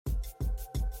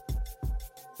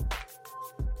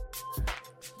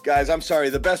Guys, I'm sorry.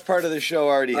 The best part of the show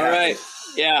already happened. All right.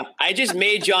 Yeah. I just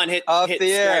made John hit start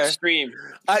stream.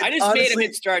 I just honestly made him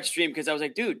hit start stream because I was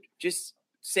like, dude, just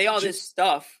say all this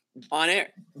stuff on air.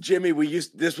 Jimmy,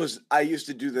 I used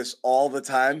to do this all the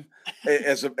time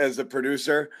as a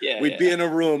producer. We'd be in a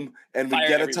room and we'd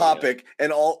get a topic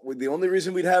and the only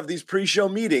reason we'd have these pre-show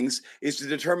meetings is to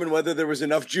determine whether there was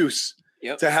enough juice.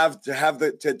 Yep. to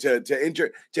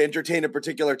entertain a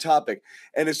particular topic.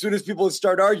 And as soon as people would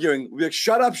start arguing, we'd be like,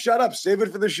 shut up, save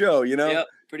it for the show, you know? Yep,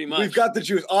 pretty much. We've got the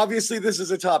juice. Obviously, this is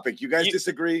a topic. You guys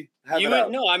disagree?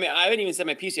 No, I mean, I haven't even said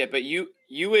my piece yet, but you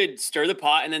would stir the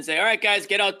pot and then say, all right, guys,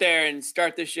 get out there and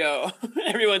start the show.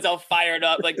 Everyone's all fired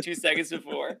up like 2 seconds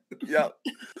before. Yeah.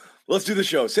 Let's do the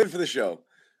show. Save it for the show.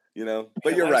 You know,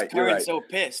 but you're right. You're right. So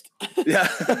pissed. Yeah.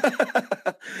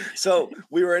 So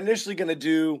we were initially going to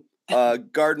do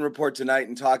Garden Report tonight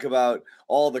and talk about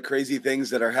all the crazy things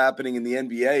that are happening in the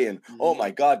NBA. And oh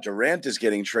my God, Durant is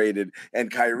getting traded, and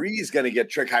Kyrie's going to get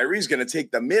traded. Kyrie's going to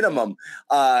take the minimum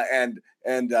and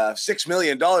 $6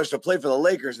 million to play for the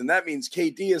Lakers, and that means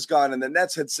KD is gone. And the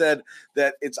Nets had said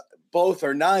that it's both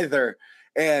or neither.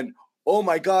 And oh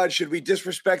my God, should we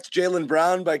disrespect Jaylen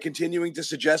Brown by continuing to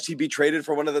suggest he be traded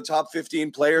for one of the top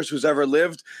 15 players who's ever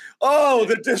lived? Oh,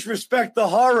 the disrespect, the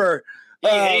horror. He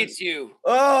hates you.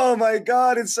 Oh my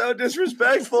God, it's so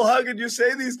disrespectful. How could you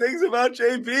say these things about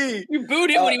JP? You booed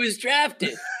him when he was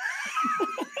drafted.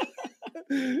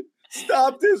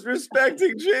 Stop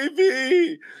disrespecting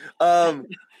JP.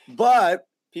 But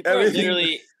people are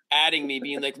literally adding me,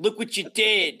 being like, "Look what you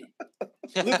did!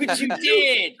 Look what you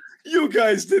did! You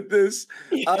guys did this."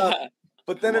 Yeah.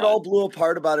 But then it all blew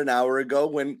apart about an hour ago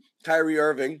when Kyrie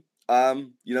Irving,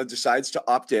 decides to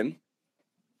opt in.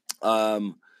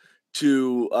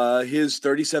 To his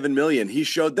 $37 million. He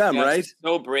showed them, right?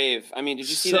 So brave. I mean, did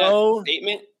you see that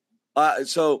statement?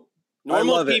 So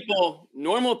normal people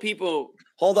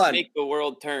hold on, make the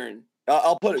world turn.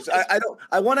 I'll put it.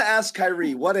 I want to ask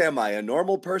Kyrie, what am I, a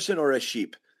normal person or a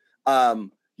sheep?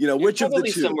 You're which of the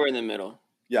two? Somewhere in the middle.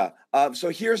 Yeah. So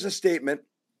here's a statement.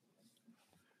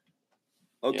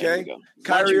 Okay. Yeah,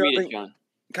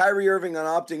 Kyrie Irving on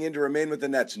opting in to remain with the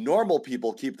Nets. Normal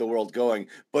people keep the world going,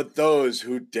 but those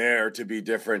who dare to be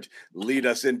different lead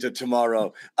us into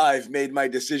tomorrow. I've made my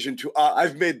decision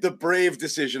I've made the brave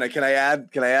decision. Can I add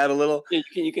a little? Yeah,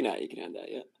 you can add that,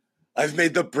 yeah. I've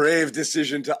made the brave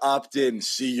decision to opt in.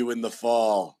 See you in the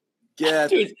fall.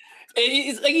 Dude,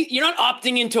 it's like you're not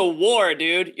opting into war,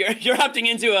 dude. You're opting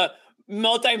into a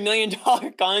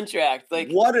multi-million-dollar contract. Like,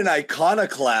 what an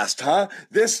iconoclast, huh?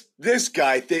 This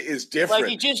guy is different. Like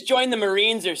he just joined the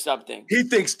Marines or something. He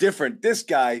thinks different. This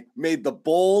guy made the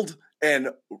bold, and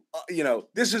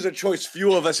this is a choice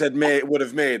few of us would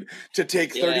have made to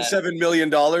take $37 million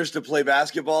to play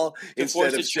basketball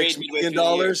instead of $6 million.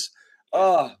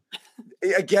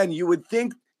 Again, you would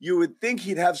think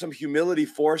he'd have some humility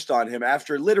forced on him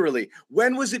after literally.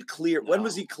 When was it clear? No. When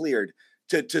was he cleared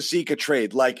to seek a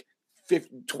trade? Like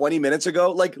 20 minutes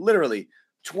ago, like literally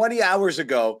 20 hours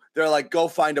ago, they're like, go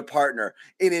find a partner.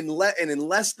 And in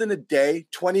less than a day,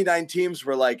 29 teams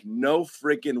were like, no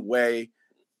freaking way.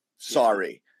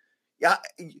 Sorry. Yeah.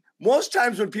 Most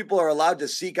times when people are allowed to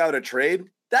seek out a trade,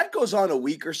 that goes on a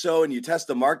week or so and you test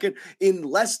the market. In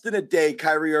less than a day,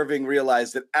 Kyrie Irving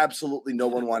realized that absolutely no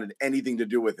one wanted anything to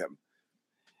do with him.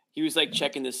 He was like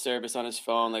checking this service on his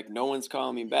phone. Like, no one's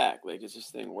calling me back. Like, is this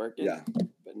thing working? Yeah.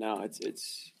 But no, it's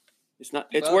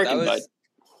working, bud.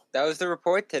 That was the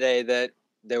report today that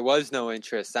there was no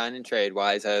interest signing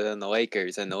trade-wise other than the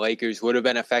Lakers, and the Lakers would have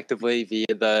been effectively via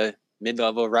the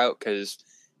mid-level route because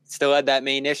still had that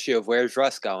main issue of where's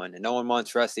Russ going, and no one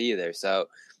wants Russ either. So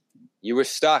you were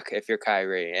stuck if you're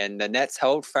Kyrie, and the Nets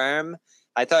held firm.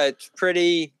 I thought it's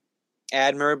pretty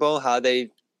admirable how they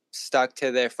stuck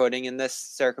to their footing in this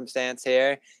circumstance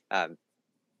here.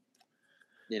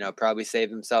 Probably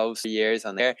saved themselves for years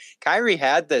on there. Kyrie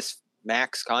had this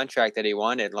max contract that he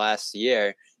wanted last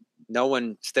year. No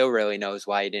one still really knows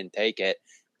why he didn't take it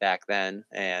back then.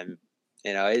 And,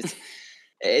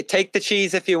 take the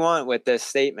cheese if you want with this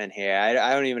statement here.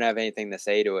 I don't even have anything to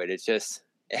say to it. It's just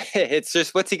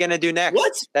what's he going to do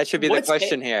next? That should be the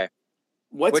question here.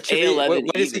 What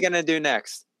is he going to do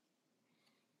next?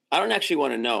 I don't actually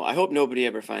want to know. I hope nobody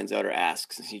ever finds out or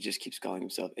asks, since he just keeps calling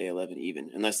himself A11 even,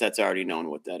 unless that's already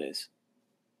known what that is.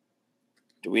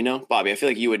 Do we know? Bobby, I feel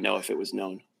like you would know if it was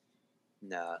known.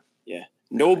 Nah. Yeah.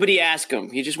 Nobody asked him.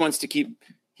 He just wants to keep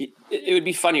it would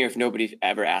be funnier if nobody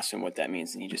ever asked him what that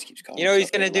means and he just keeps calling himself.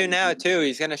 He's going to do now, too.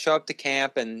 He's going to show up to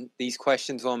camp and these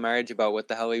questions will emerge about what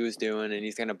the hell he was doing, and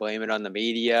he's going to blame it on the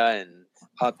media and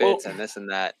puppets and this and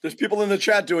that. There's people in the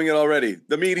chat doing it already.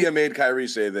 The media made Kyrie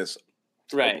say this.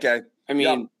 Right. Okay. I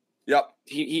mean, yep.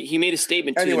 He made a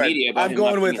statement to anyway, the media about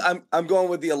I'm going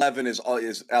with the 11 is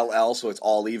LL, so it's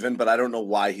all even, but I don't know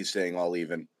why he's saying all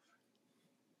even.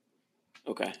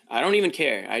 Okay. I don't even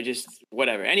care. I just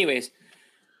whatever. Anyways,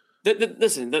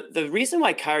 listen, the reason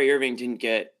why Kyrie Irving didn't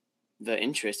get the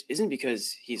interest isn't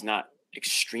because he's not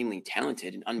extremely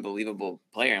talented and unbelievable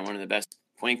player and one of the best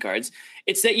point guards.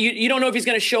 It's that you don't know if he's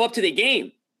going to show up to the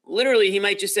game. Literally, he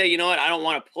might just say, you know what, I don't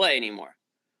want to play anymore.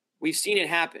 We've seen it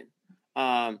happen.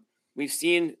 We've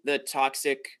seen the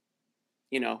toxic,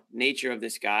 nature of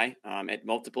this guy at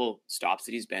multiple stops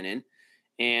that he's been in.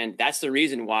 And that's the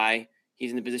reason why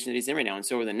he's in the position that he's in right now. And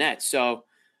so are the Nets. So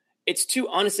it's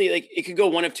honestly, like, it could go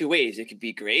one of two ways. It could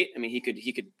be great. I mean, he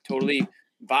could totally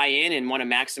buy in and want to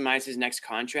maximize his next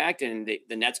contract, and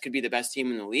the Nets could be the best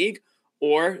team in the league,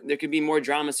 or there could be more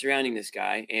drama surrounding this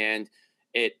guy and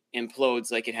it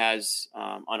implodes like it has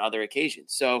on other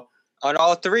occasions. So on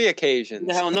all three occasions,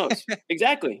 the hell knows?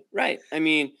 Exactly. Right. I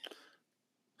mean,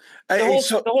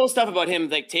 the whole stuff about him,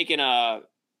 like, taking MLE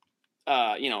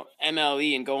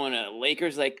and going to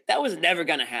Lakers, like, that was never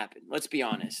going to happen. Let's be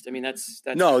honest. I mean, that's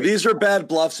no, crazy. These are bad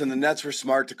bluffs, and the Nets were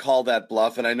smart to call that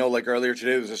bluff. And I know, like, earlier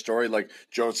today, there was a story like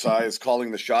Joe Tsai is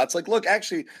calling the shots. Like, look,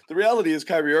 actually, the reality is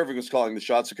Kyrie Irving was calling the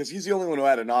shots because he's the only one who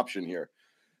had an option here.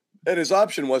 And his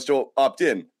option was to opt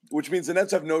in, which means the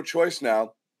Nets have no choice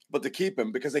now but to keep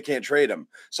him because they can't trade him.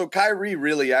 So Kyrie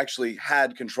really actually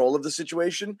had control of the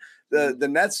situation. The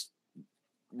Nets,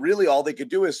 really all they could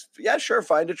do is, yeah, sure,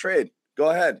 find a trade. Go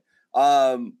ahead.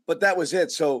 But that was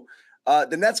it. So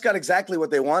the Nets got exactly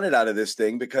what they wanted out of this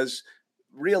thing because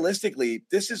realistically,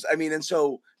 this is, I mean, and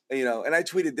so, and I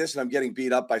tweeted this and I'm getting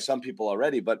beat up by some people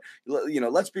already, but,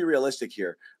 let's be realistic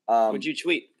here. What'd you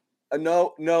tweet?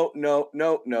 No.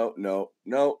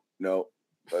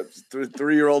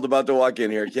 3-year-old about to walk in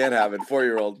here. Can't have it.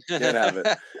 4-year-old can't have it.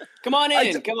 Come on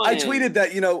in. Come on in. I tweeted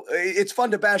that, it's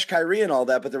fun to bash Kyrie and all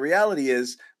that, but the reality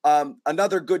is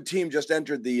another good team just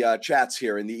entered the chats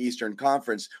here in the Eastern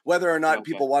Conference, whether or not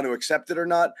people want to accept it or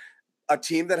not. A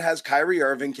team that has Kyrie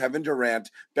Irving, Kevin Durant,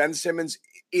 Ben Simmons,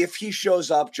 if he shows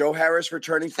up, Joe Harris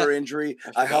returning for injury,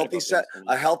 a healthy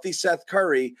Seth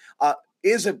Curry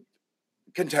is a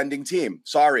contending team.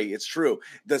 Sorry, it's true.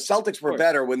 The Celtics were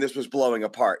better when this was blowing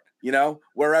apart.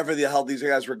 Wherever the hell these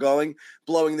guys were going,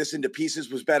 blowing this into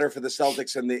pieces was better for the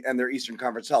Celtics and their Eastern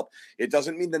Conference help. It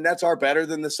doesn't mean the Nets are better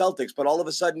than the Celtics, but all of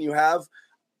a sudden you have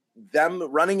them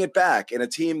running it back in a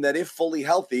team that, if fully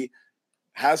healthy,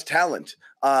 has talent.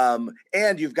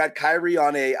 And you've got Kyrie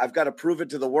on I've got to prove it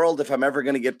to the world if I'm ever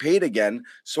going to get paid again,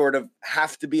 sort of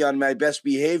have to be on my best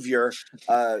behavior.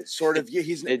 Sort of. They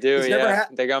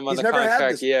got him on the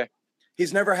contract. Yeah.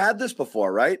 He's never had this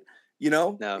before, right?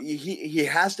 No. He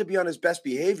has to be on his best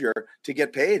behavior to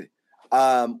get paid,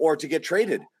 or to get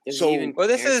traded. I don't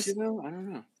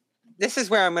know. This is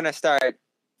where I'm going to start.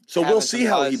 So we'll see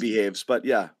how he behaves, but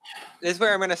yeah. This is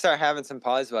where I'm going to start having some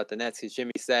pause about the Nets, because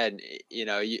Jimmy said,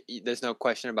 there's no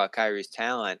question about Kyrie's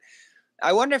talent.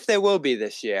 I wonder if there will be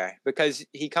this year, because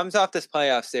he comes off this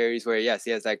playoff series where, yes,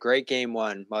 he has that great game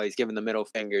 1 while he's giving the middle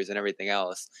fingers and everything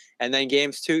else. And then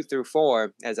games 2 through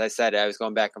 4, as I said, I was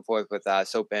going back and forth with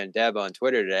Sopa and Deb on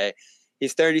Twitter today.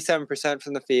 He's 37%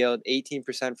 from the field,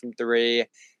 18% from 3.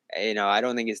 I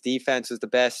don't think his defense was the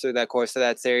best through that course of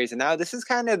that series. And now this is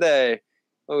kind of the,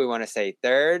 what we want to say,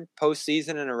 third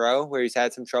postseason in a row where he's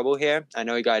had some trouble here. I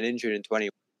know he got injured in 21,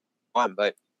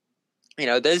 but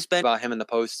there's been about him in the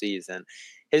postseason.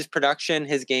 His production,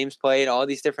 his games played, all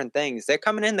these different things. They're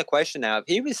coming in the question now. If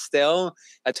he was still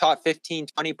a top 15,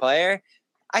 20 player,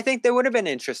 I think there would have been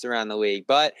interest around the league.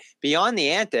 But beyond the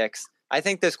antics, I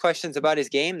think there's questions about his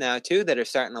game now, too, that are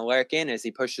starting to lurk in as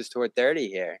he pushes toward 30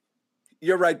 here.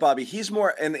 You're right, Bobby. He's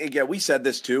more, and again, we said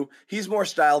this too, he's more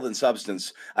style than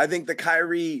substance. I think the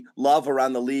Kyrie love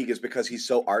around the league is because he's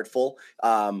so artful.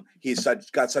 He's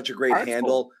got such a great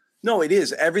handle. No, it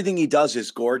is. Everything he does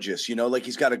is gorgeous. Like,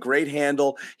 he's got a great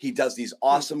handle. He does these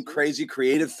awesome, crazy,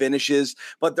 creative finishes.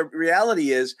 But the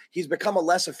reality is he's become a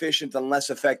less efficient and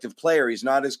less effective player. He's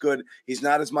not as good. He's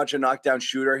not as much a knockdown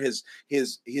shooter. His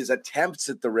attempts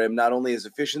at the rim, not only his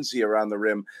efficiency around the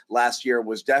rim last year,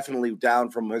 was definitely down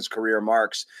from his career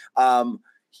marks.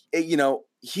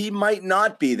 He might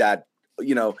not be that.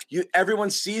 Everyone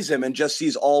sees him and just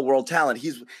sees all-world talent.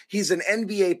 He's an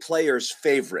NBA player's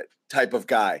favorite type of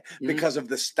guy because of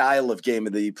the style of game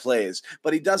that he plays.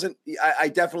 But he doesn't – I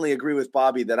definitely agree with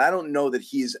Bobby that I don't know that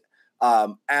he's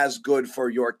as good for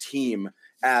your team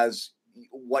as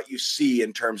what you see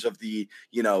in terms of the,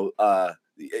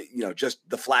 just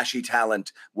the flashy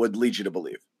talent would lead you to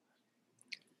believe.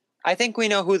 I think we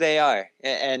know who they are,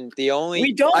 and the only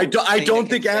we don't. I don't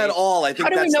think at all. I think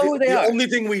how do we know who they the are? only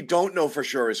thing we don't know for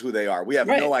sure is who they are. We have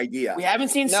no idea. We haven't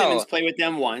seen Simmons play with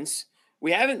them once.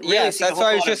 We haven't really. Yes, that's what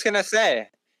I was just gonna say.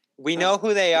 We know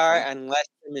who they are unless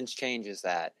Simmons changes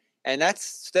that, and that's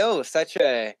still such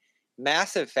a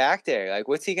massive factor. Like,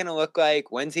 what's he gonna look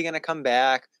like? When's he gonna come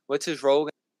back? What's his role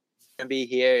gonna be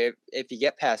here if you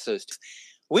get past those?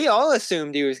 We all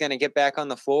assumed he was going to get back on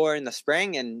the floor in the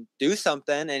spring and do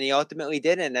something, and he ultimately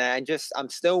didn't. And I'm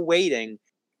still waiting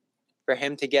for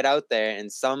him to get out there in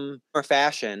some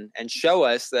fashion and show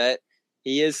us that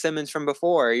he is Simmons from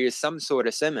before. He is some sort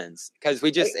of Simmons, because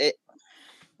we're just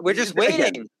waiting.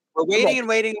 Again, we're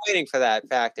waiting for that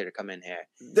factor to come in here.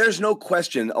 There's no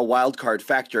question a wild card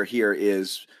factor here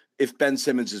is if Ben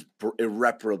Simmons is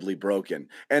irreparably broken.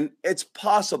 And it's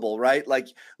possible, right? Like,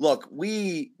 look,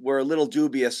 we were a little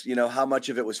dubious, how much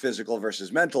of it was physical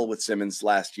versus mental with Simmons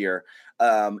last year.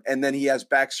 And then he has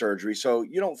back surgery. So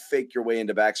you don't fake your way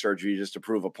into back surgery just to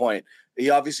prove a point.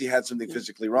 He obviously had something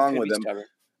physically wrong with him.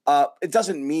 It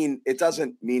doesn't mean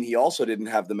he also didn't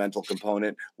have the mental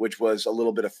component, which was a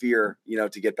little bit of fear,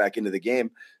 to get back into the game.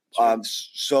 Sure.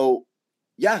 So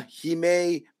yeah, he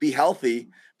may be healthy,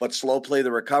 but slow play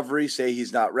the recovery, say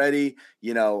he's not ready,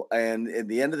 and at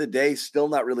the end of the day, still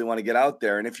not really want to get out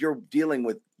there. And if you're dealing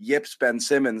with Yips Ben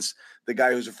Simmons, the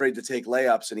guy who's afraid to take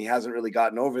layups and he hasn't really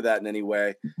gotten over that in any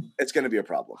way, it's going to be a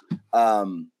problem.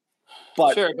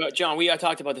 But John, we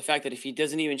talked about the fact that if he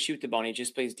doesn't even shoot the ball and he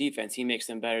just plays defense, he makes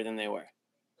them better than they were.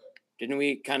 Didn't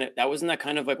we wasn't that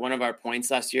kind of like one of our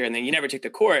points last year? And then you never took the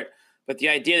court, but the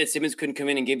idea that Simmons couldn't come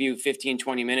in and give you 15,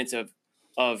 20 minutes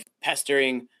of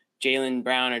pestering Jaylen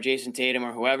Brown or Jason Tatum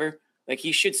or whoever, like,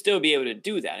 he should still be able to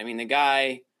do that. I mean, the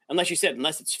guy, unless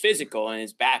it's physical and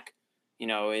his back,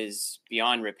 is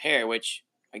beyond repair, which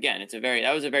again,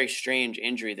 that was a very strange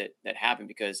injury that happened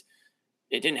because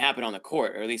it didn't happen on the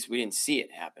court, or at least we didn't see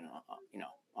it happen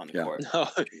on the court. No,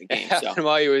 the game, it happened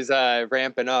while he was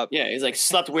ramping up. Yeah. He's like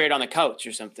slept weird on the couch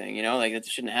or something, like that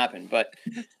shouldn't happen. But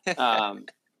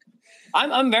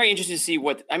I'm very interested to see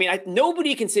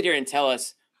nobody can sit here and tell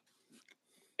us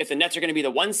if the Nets are going to be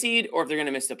the 1 seed or if they're going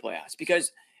to miss the playoffs,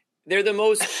 because they're the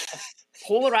most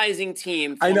polarizing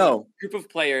team. I know. Group of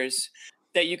players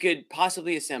that you could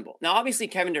possibly assemble. Now, obviously,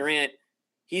 Kevin Durant,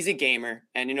 he's a gamer,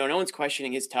 and no one's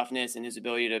questioning his toughness and his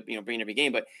ability to bring every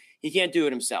game, but he can't do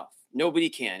it himself. Nobody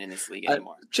can in this league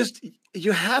anymore.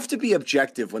 You have to be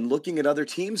objective when looking at other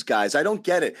teams, guys. I don't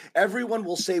get it. Everyone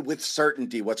will say with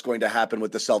certainty what's going to happen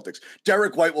with the Celtics.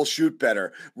 Derek White will shoot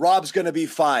better. Rob's going to be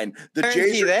fine.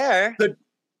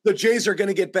 The Jays are going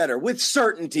to get better. With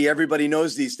certainty, everybody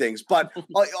knows these things. But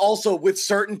also with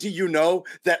certainty,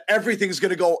 that everything's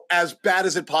going to go as bad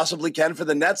as it possibly can for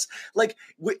the Nets. Like,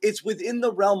 it's within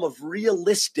the realm of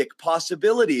realistic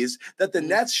possibilities that the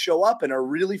Nets show up and are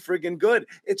really friggin' good.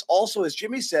 It's also, as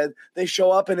Jimmy said, they show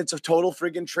up and it's a total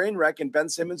friggin' train wreck, and Ben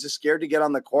Simmons is scared to get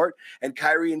on the court, and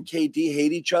Kyrie and KD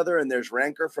hate each other, and there's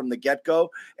rancor from the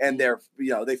get-go, and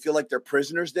they feel like they're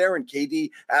prisoners there, and KD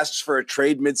asks for a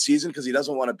trade midseason because he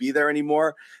doesn't want to be there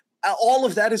anymore. All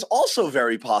of that is also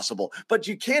very possible, but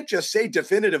you can't just say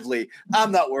definitively, I'm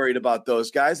not worried about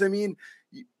those guys. I mean,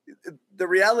 the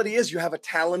reality is you have a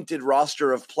talented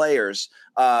roster of players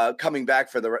coming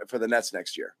back for the Nets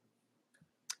next year.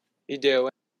 You do.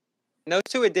 And those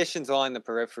two additions along the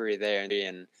periphery there,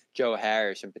 and Joe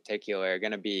Harris in particular, are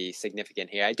going to be significant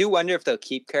here. I do wonder if they'll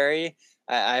keep Curry.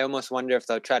 I almost wonder if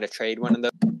they'll try to trade one of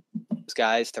those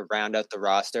guys to round out the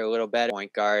roster a little bit.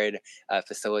 Point guard,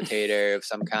 facilitator of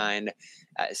some kind.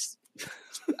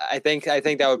 I think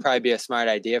that would probably be a smart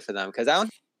idea for them, because I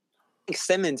don't think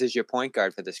Simmons is your point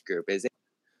guard for this group, is it?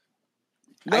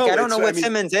 No, I don't know what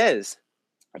Simmons is.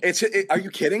 Are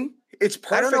you kidding? It's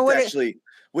perfect, actually.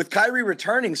 With Kyrie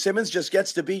returning, Simmons just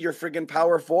gets to be your friggin'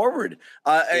 power forward.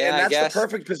 And that's the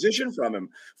perfect position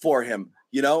for him.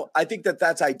 I think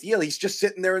that's ideal. He's just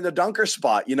sitting there in the dunker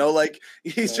spot,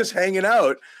 he's just hanging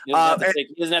out. He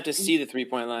doesn't have to see the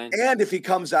 3-point line. And if he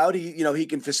comes out, he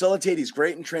can facilitate. He's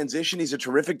great in transition. He's a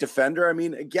terrific defender. I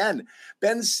mean, again,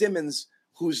 Ben Simmons,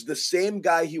 who's the same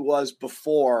guy he was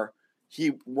before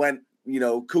he went,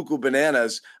 cuckoo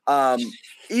bananas.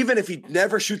 Even if he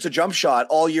never shoots a jump shot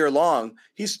all year long,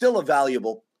 he's still a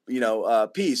valuable,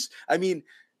 piece. I mean,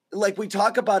 like, we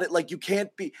talk about it, like, you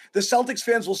can't be – the Celtics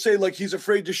fans will say, like, he's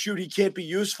afraid to shoot, he can't be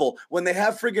useful, when they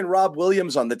have friggin' Rob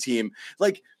Williams on the team.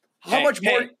 Like, how much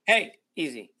more – Hey,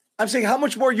 easy. I'm saying, how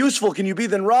much more useful can you be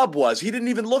than Rob was? He didn't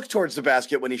even look towards the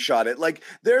basket when he shot it. Like,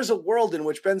 there's a world in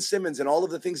which Ben Simmons and all of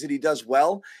the things that he does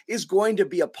well is going to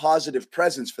be a positive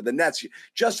presence for the Nets.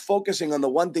 Just focusing on the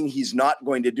one thing he's not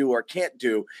going to do or can't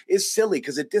do is silly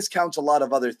because it discounts a lot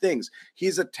of other things.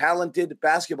 He's a talented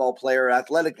basketball player,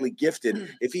 athletically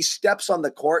gifted. If he steps on the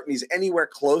court and he's anywhere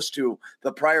close to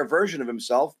the prior version of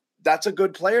himself, that's a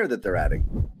good player that they're adding.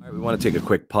 All right, we want to take a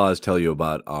quick pause, tell you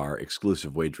about our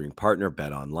exclusive wagering partner,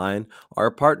 BetOnline. Our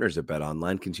partners at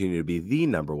BetOnline continue to be the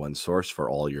number one source for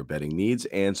all your betting needs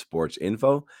and sports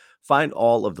info. Find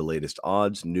all of the latest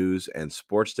odds, news, and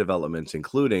sports developments,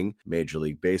 including Major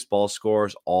League Baseball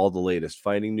scores, all the latest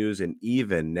fighting news, and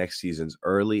even next season's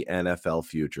early NFL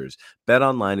futures.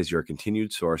 BetOnline is your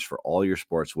continued source for all your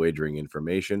sports wagering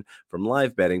information, from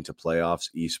live betting to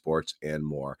playoffs, esports, and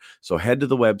more. So head to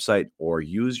the website or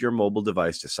use your mobile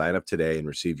device to sign up today and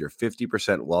receive your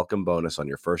 50% welcome bonus on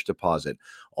your first deposit.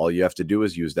 All you have to do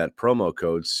is use that promo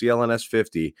code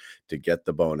CLNS50 to get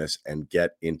the bonus and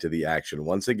get into the action.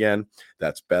 Once again,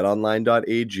 that's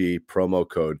betonline.ag, promo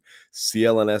code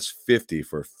CLNS50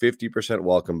 for 50%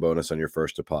 welcome bonus on your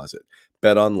first deposit.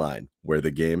 BetOnline, where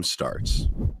the game starts.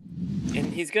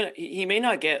 And he may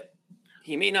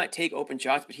not take open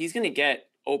shots, but he's gonna get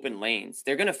open lanes.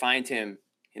 They're gonna find him,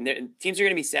 and teams are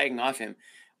gonna be sagging off him.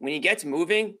 When he gets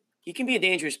moving, he can be a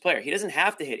dangerous player. He doesn't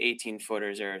have to hit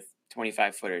 18-footers or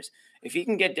 25-footers. If he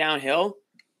can get downhill,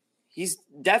 he's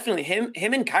definitely him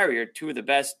and Kyrie are two of the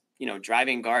best,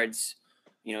 driving guards,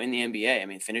 in the NBA. I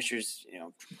mean, finishers,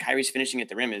 Kyrie's finishing at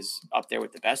the rim is up there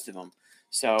with the best of them.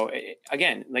 So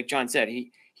again, like John said,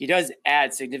 he does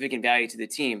add significant value to the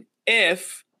team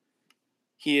if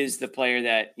he is the player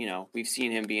that, we've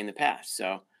seen him be in the past.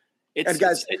 So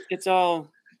it's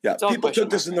all. Yeah, people took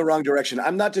this in the wrong direction.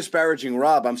 I'm not disparaging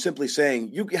Rob. I'm simply saying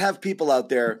you have people out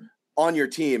there on your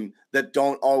team that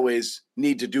don't always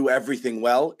need to do everything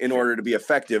well in order to be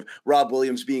effective. Rob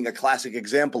Williams being a classic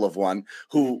example of one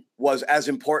who was as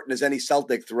important as any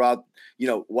Celtic throughout,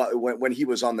 when he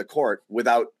was on the court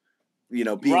without,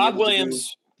 being Rob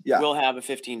Williams will have a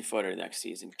 15-footer next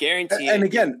season. Guaranteed. And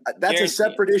again, that's a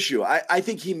separate issue. I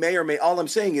think he may or may. All I'm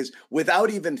saying is,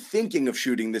 without even thinking of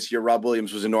shooting this year, Rob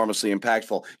Williams was enormously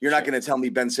impactful. You're not going to tell me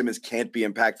Ben Simmons can't be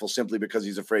impactful simply because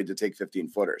he's afraid to take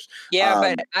 15-footers. Yeah,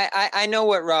 but I know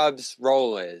what Rob's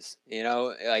role is.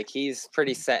 Like he's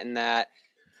pretty set in that.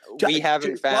 We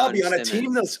haven't found Bobby,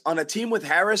 on a team with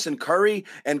Harris and Curry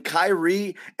and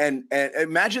Kyrie, and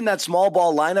imagine that small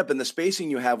ball lineup and the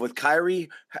spacing you have with Kyrie,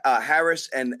 Harris,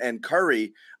 and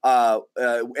Curry,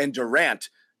 and Durant.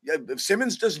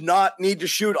 Simmons does not need to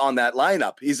shoot on that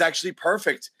lineup. He's actually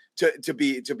perfect to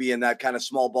be in that kind of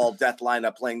small ball death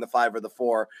lineup, playing the 5 or the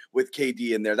 4 with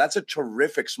KD in there. That's a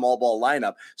terrific small ball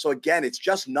lineup. So again, it's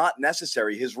just not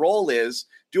necessary. His role is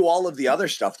do all of the other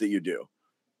stuff that you do.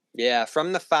 Yeah,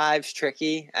 from the 5's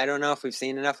tricky. I don't know if we've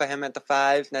seen enough of him at the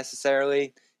 5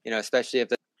 necessarily, especially if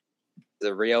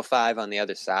the real 5 on the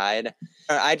other side.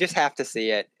 I just have to see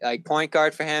it. Like, point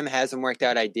guard for him hasn't worked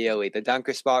out ideally. The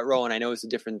dunker spot role, and I know it's a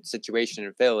different situation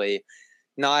in Philly,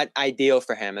 not ideal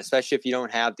for him, especially if you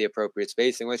don't have the appropriate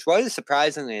spacing, which was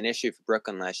surprisingly an issue for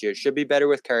Brooklyn last year. It should be better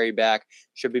with Curry back,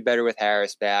 should be better with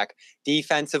Harris back.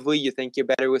 Defensively, you think you're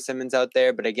better with Simmons out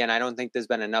there, but again, I don't think there's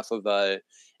been enough of a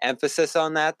emphasis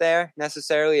on that there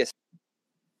necessarily,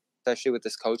 especially with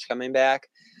this coach coming back.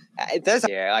 It does.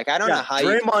 Yeah, like I don't know how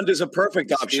Draymond is a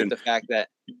perfect option. The fact that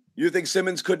you think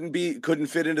Simmons couldn't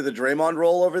fit into the Draymond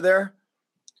role over there,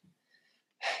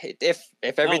 if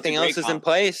everything else is in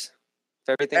place.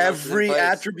 Every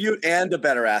attribute and a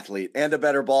better athlete and a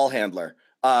better ball handler.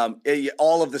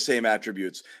 All of the same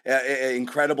attributes.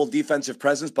 Incredible defensive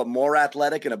presence, but more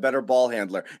athletic and a better ball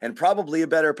handler, and probably a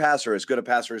better passer, as good a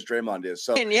passer as Draymond is.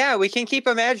 So, and yeah, we can keep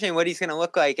imagining what he's going to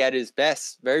look like at his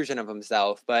best version of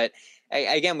himself, but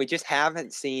again, we just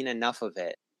haven't seen enough of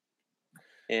it.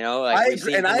 I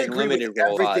agree with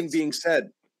everything being said.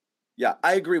 Yeah,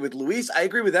 I agree with Luis. I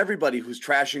agree with everybody who's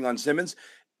trashing on Simmons.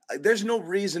 There's no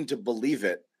reason to believe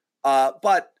it.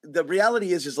 But the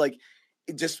reality is like,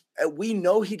 we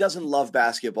know he doesn't love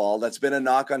basketball. That's been a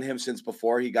knock on him since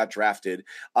before he got drafted.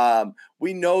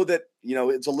 We know that,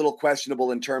 it's a little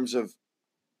questionable in terms of,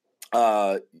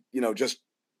 just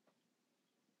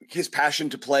his passion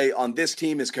to play on this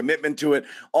team, his commitment to it,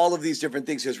 all of these different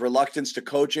things, his reluctance to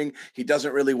coaching. He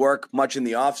doesn't really work much in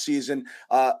the off season.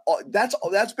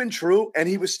 That's been true. And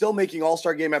he was still making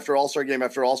all-star game after all-star game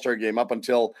after all-star game up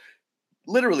until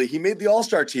literally he made the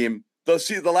all-star team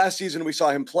the last season we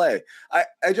saw him play.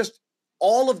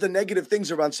 All of the negative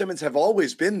things around Simmons have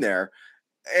always been there.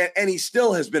 and he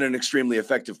still has been an extremely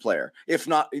effective player, if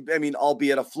not, I mean,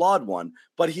 albeit a flawed one,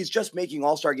 but he's just making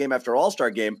all-star game after all-star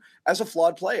game as a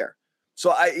flawed player.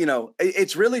 So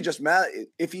it's really just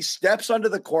if he steps onto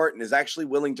the court and is actually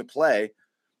willing to play,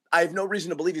 I have no reason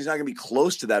to believe he's not going to be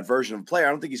close to that version of player. I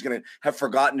don't think he's going to have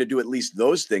forgotten to do at least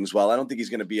those things well. I don't think he's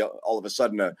going to be all of a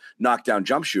sudden a knockdown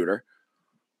jump shooter.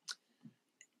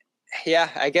 Yeah,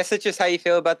 I guess it's just how you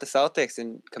feel about the Celtics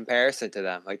in comparison to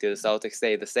them. Like, do the Celtics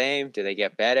stay the same? Do they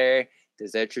get better?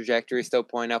 Does their trajectory still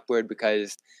point upward?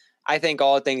 Because I think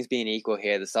all things being equal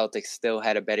here, the Celtics still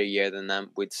had a better year than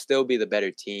them, would still be the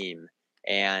better team,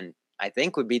 and I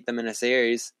think would beat them in a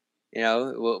series.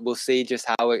 We'll see just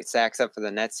how it stacks up for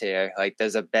the Nets here. Like,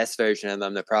 there's a best version of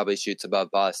them that probably shoots above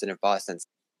Boston if Boston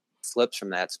slips from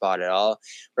that spot at all.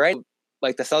 Right?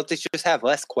 Like, the Celtics just have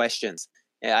less questions.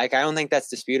 Yeah, I don't think that's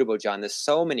disputable, John. There's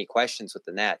so many questions with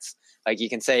the Nets. Like, you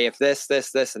can say if this,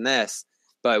 and this,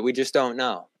 but we just don't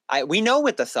know. We know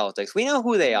with the Celtics. We know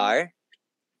who they are.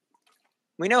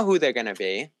 We know who they're going to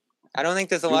be. I don't think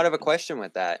there's a lot of a question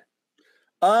with that.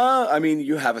 I mean,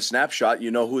 you have a snapshot. You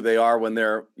know who they are when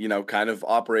they're, kind of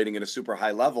operating at a super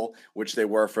high level, which they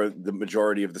were for the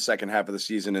majority of the second half of the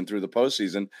season and through the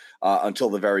postseason until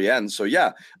the very end. So,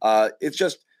 yeah, it's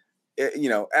just,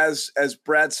 as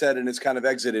Brad said in his kind of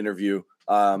exit interview,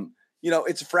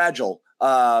 it's fragile,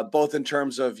 both in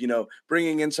terms of,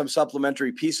 bringing in some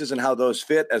supplementary pieces and how those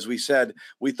fit. As we said,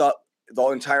 we thought the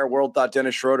entire world thought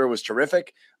Dennis Schroeder was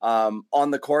terrific.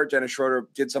 On the court, Dennis Schroeder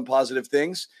did some positive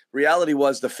things. Reality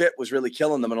was the fit was really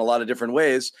killing them in a lot of different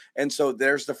ways. And so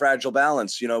there's the fragile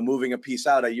balance, moving a piece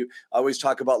out. I always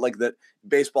talk about like that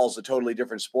baseball's a totally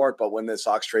different sport, but when the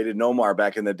Sox traded Nomar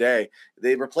back in the day,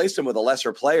 they replaced him with a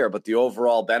lesser player, but the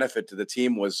overall benefit to the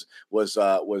team was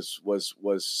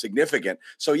significant.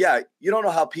 So yeah, you don't know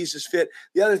how pieces fit.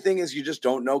 The other thing is you just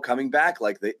don't know coming back,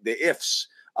 like the ifs.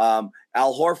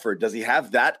 Al Horford, does he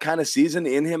have that kind of season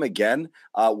in him again?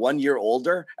 1 year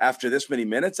older after this many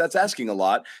minutes? That's asking a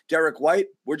lot. Derek White,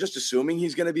 we're just assuming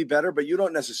he's going to be better, but you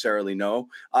don't necessarily know.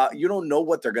 You don't know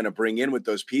what they're going to bring in with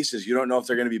those pieces. You don't know if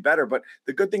they're going to be better. But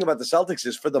the good thing about the Celtics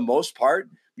is, for the most part,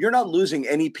 you're not losing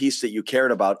any piece that you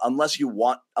cared about unless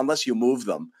you move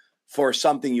them for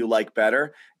something you like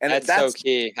better. And that's so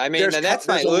key. I mean, the Nets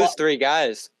might lose three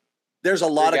guys. There's a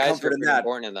lot of comfort in that.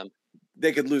 Important in them.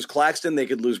 They could lose Claxton. They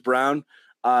could lose Brown.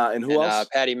 And who else?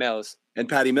 Patty Mills. And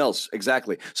Patty Mills,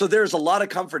 exactly. So there's a lot of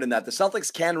comfort in that. The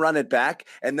Celtics can run it back,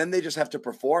 and then they just have to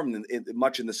perform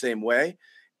much in the same way.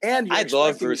 And you're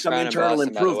expecting some internal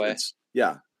improvements.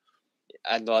 Yeah.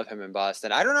 I'd love him in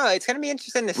Boston. I don't know. It's going to be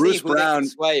interesting to see who they can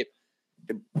swipe.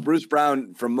 Bruce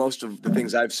Brown, from most of the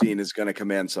things I've seen, is going to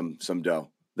command some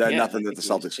dough. Nothing that the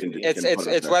Celtics can do.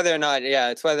 It's whether or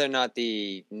not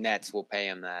the Nets will pay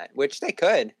him that, which they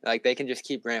could. Like, they can just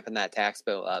keep ramping that tax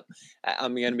bill up.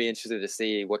 I'm going to be interested to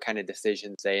see what kind of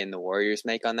decisions they and the Warriors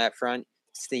make on that front.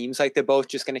 Seems like they're both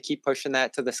just going to keep pushing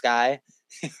that to the sky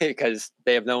because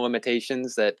they have no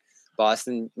limitations that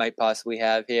Boston might possibly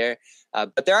have here.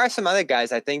 But there are some other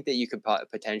guys I think that you could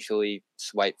potentially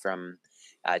swipe from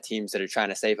teams that are trying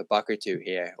to save a buck or two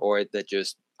here, or that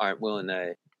just aren't willing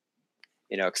to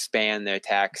expand their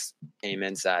tax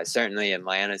payments. Certainly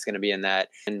Atlanta is going to be in that.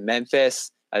 And Memphis,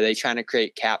 are they trying to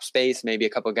create cap space? Maybe a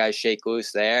couple of guys shake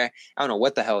loose there. I don't know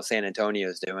what the hell San Antonio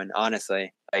is doing,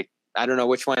 honestly. Like, I don't know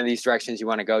which one of these directions you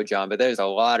want to go, John, but there's a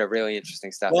lot of really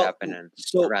interesting stuff happening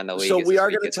around the league. So we are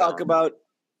going to talk about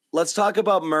Let's talk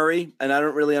about Murray, and I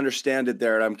don't really understand it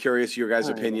there. And I'm curious your guys'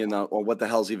 opinion on what the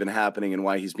hell's even happening and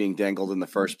why he's being dangled in the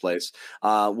first place.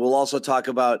 We'll also talk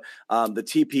about the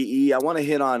TPE. I want to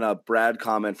hit on a Brad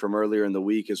comment from earlier in the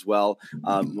week as well,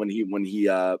 when he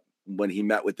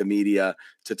met with the media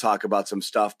to talk about some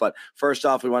stuff. But first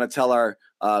off, we want to tell our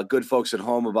good folks at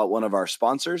home about one of our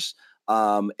sponsors.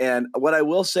 And what I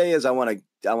will say is I want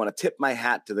to tip my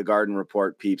hat to the Garden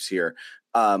Report peeps here.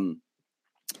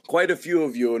 Quite a few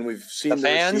of you, and we've seen the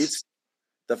receipts.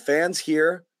 The fans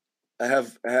here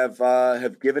have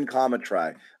given Com a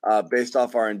try based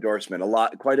off our endorsement.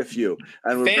 Quite a few.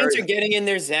 And fans are getting in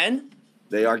their zen.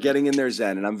 They are getting in their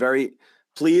zen, and I'm very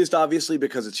pleased, obviously,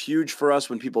 because it's huge for us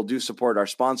when people do support our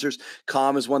sponsors.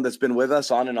 Com is one that's been with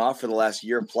us on and off for the last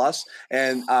year plus,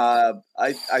 and I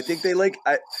think they like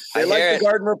the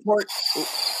Garden Report. Ooh.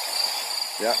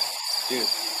 Yeah, dude.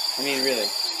 I mean, really.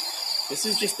 This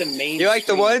is just the main. You like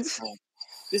the woods?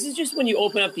 This is just when you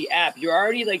open up the app, you're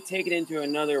already like taken into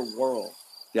another world.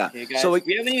 Yeah. Okay, guys? So we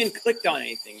haven't even clicked on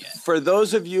anything yet. For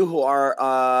those of you who are,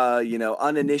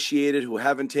 uninitiated, who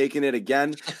haven't taken it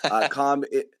again,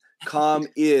 Calm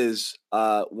is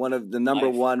one of the number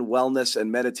one wellness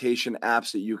and meditation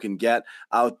apps that you can get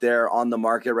out there on the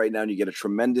market right now, and you get a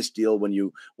tremendous deal when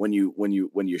you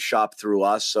shop through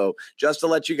us. So just to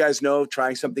let you guys know,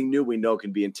 trying something new we know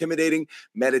can be intimidating.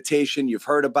 Meditation, you've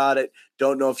heard about it.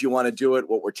 Don't know if you want to do it.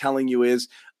 What we're telling you is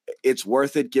it's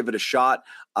worth it. Give it a shot.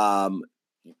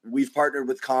 We've partnered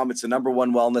with Calm. It's the number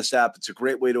one wellness app. It's a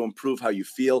great way to improve how you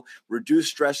feel, reduce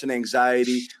stress and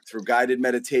anxiety through guided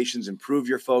meditations, improve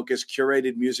your focus,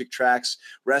 curated music tracks,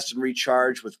 rest and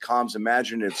recharge with Calm's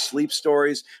imaginative sleep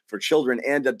stories for children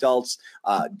and adults.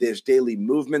 There's daily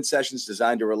movement sessions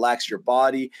designed to relax your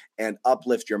body and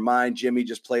uplift your mind. Jimmy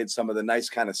just played some of the nice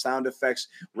kind of sound effects,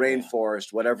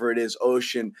 rainforest, whatever it is,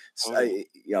 ocean,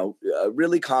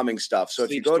 really calming stuff. So sleep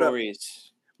if you go stories.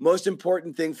 to most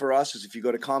important thing for us is if you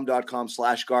go to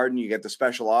calm.com/garden, you get the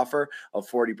special offer of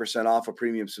 40% off a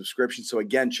premium subscription. So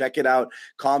again, check it out,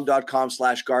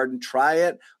 calm.com/garden. Try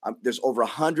it. There's over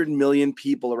 100 million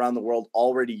people around the world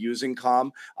already using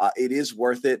Calm. It is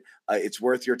worth it. It's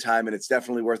worth your time, and it's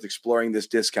definitely worth exploring this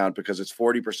discount because it's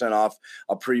 40% off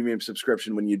a premium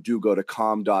subscription when you do go to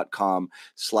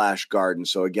calm.com/garden.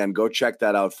 So again, go check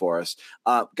that out for us.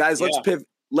 Guys,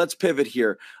 let's pivot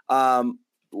here.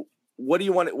 What do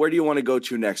you want? Where do you want to go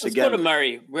to next? Let's go to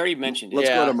Murray. We already mentioned it. Let's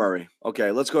go to Murray.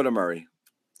 Okay, let's go to Murray.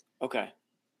 Okay.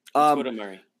 Let's go to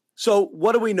Murray. So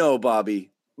what do we know, Bobby?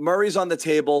 Murray's on the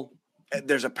table.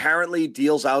 There's apparently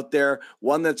deals out there.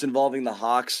 One that's involving the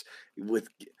Hawks with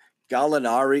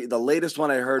Gallinari. The latest one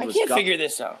I heard was I can't figure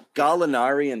this out.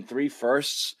 Gallinari and 3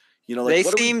 firsts. They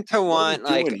seem to want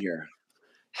here.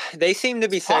 They seem to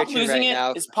be searching right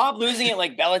now. Is Pop losing it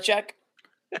like Belichick?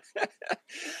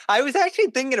 I was actually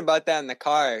thinking about that in the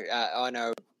car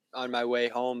on my way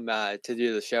home to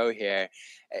do the show here.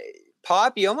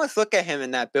 Pop, you almost look at him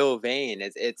in that Bill vein.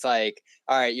 It's like,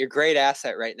 all right, your great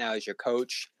asset right now is your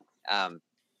coach.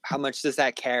 How much does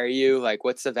that carry you? Like,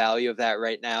 what's the value of that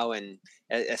right now? And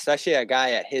especially a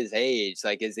guy at his age,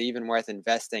 like, is it even worth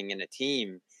investing in a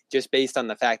team just based on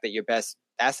the fact that your best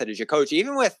asset is your coach?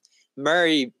 Even with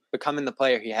Murray becoming the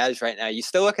player he has right now, you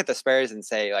still look at the Spurs and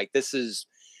say, like, this is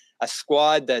a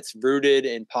squad that's rooted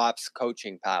in Pop's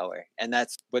coaching power, and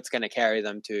that's what's going to carry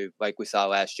them to, like we saw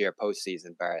last year,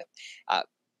 postseason berth.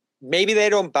 Maybe they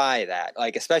don't buy that,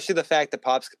 like, especially the fact that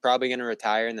Pop's probably going to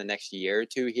retire in the next year or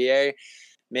two here.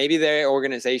 Maybe they're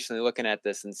organizationally looking at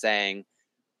this and saying,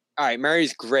 all right,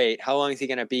 Murray's great. How long is he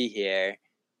going to be here?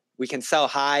 We can sell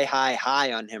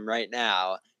high on him right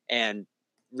now and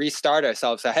restart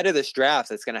ourselves ahead of this draft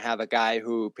that's going to have a guy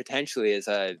who potentially is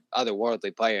a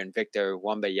otherworldly player in Victor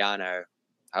Wembanyama,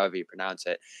 however you pronounce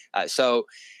it. So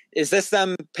is this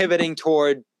them pivoting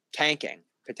toward tanking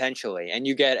potentially? And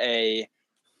you get a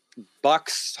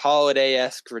Bucks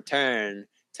Holiday-esque return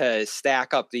to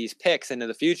stack up these picks into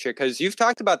the future. Because you've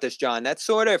talked about this, John. That's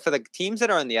sort of for the teams that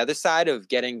are on the other side of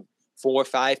getting 4 or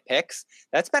 5 picks,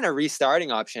 that's been a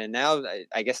restarting option. Now,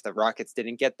 I guess the Rockets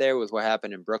didn't get there with what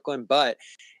happened in Brooklyn, but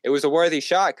it was a worthy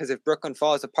shot because if Brooklyn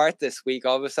falls apart this week,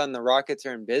 all of a sudden the Rockets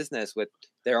are in business with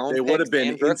their own. They would have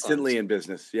been instantly in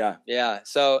business. Yeah. Yeah.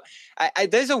 So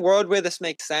there's a world where this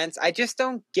makes sense. I just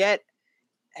don't get,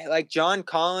 like, John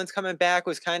Collins coming back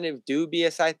was kind of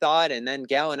dubious, I thought. And then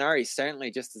Gallinari certainly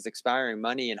just is expiring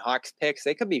money and Hawks picks.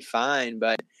 They could be fine,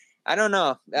 but I don't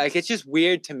know. Like, it's just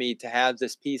weird to me to have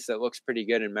this piece that looks pretty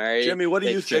good in Murray. Jimmy, what do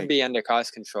you think? Should be under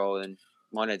cost control and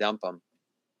want to dump him.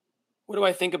 What do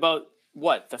I think about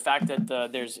the fact that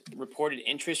there's reported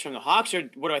interest from the Hawks, or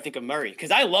what do I think of Murray?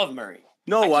 Because I love Murray.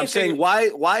 No, I'm saying why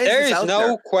is this out there? There is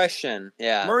no question.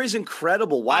 Yeah, Murray's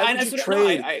incredible. Why would you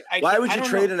trade? Why would you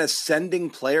trade an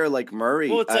ascending player like Murray?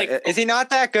 Well, it's like, is he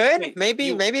not that good?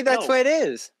 Maybe that's what it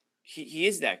is. He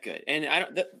is that good, and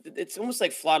it's almost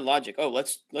like flawed logic. Oh,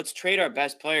 let's trade our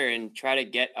best player and try to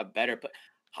get a better player.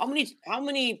 How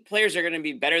many players are going to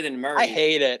be better than Murray? I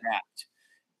hate it.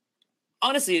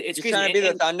 Honestly, it's crazy. Trying to be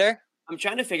the Thunder. I'm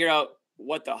trying to figure out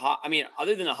what the Hawks. I mean,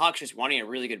 other than the Hawks just wanting a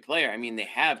really good player, I mean, they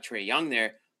have Trae Young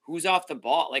there. Who's off the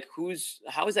ball? Like,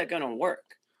 how is that going to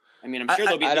work? I mean, I'm sure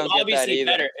they'll obviously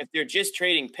better if they're just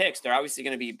trading picks. They're obviously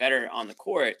going to be better on the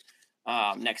court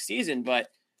next season, but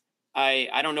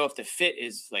I don't know if the fit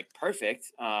is like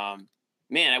perfect.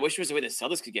 Man, I wish there was a way the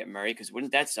Celtics could get Murray, because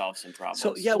wouldn't that solve some problems?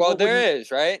 So yeah, well, there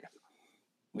is, right?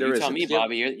 You tell me,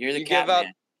 Bobby. You're the cat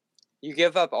man. You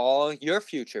give up all your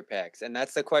future picks, and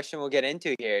that's the question we'll get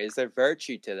into here. Is there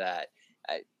virtue to that?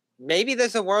 Maybe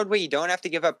there's a world where you don't have to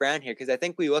give up Brown here, because I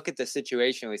think we look at the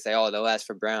situation and we say, oh, they'll ask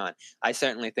for Brown. I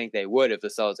certainly think they would if the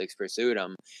Celtics pursued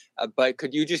him. But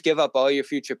could you just give up all your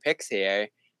future picks here?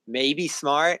 Maybe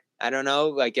Smart. I don't know.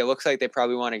 Like, it looks like they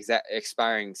probably want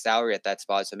expiring salary at that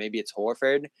spot, so maybe it's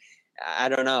Horford. I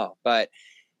don't know, but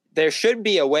there should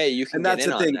be a way you can get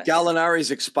in on that. And that's the thing.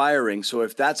 Gallinari's expiring, so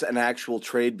if that's an actual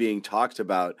trade being talked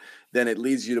about, then it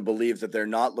leads you to believe that they're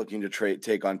not looking to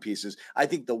take on pieces. I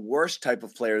think the worst type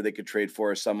of player they could trade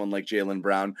for is someone like Jaylen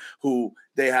Brown, who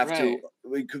they have no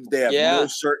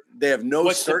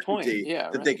certainty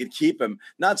that they could keep him.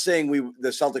 Not saying the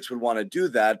Celtics would want to do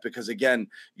that, because again,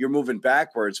 you're moving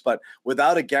backwards, but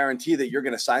without a guarantee that you're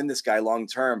going to sign this guy long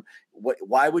term,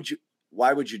 why would you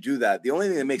do that? The only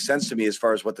thing that makes sense to me as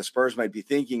far as what the Spurs might be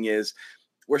thinking is,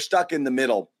 we're stuck in the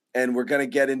middle and we're going to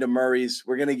get into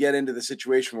we're going to get into the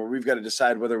situation where we've got to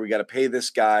decide whether we got to pay this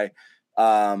guy,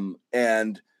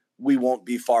 and we won't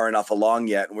be far enough along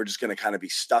yet. And we're just going to kind of be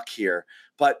stuck here.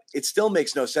 But it still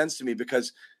makes no sense to me,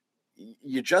 because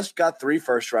you just got 3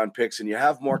 first-round picks and you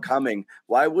have more coming.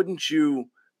 Why wouldn't you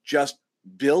just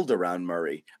build around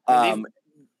Murray?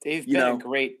 They've been a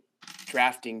great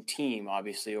drafting team,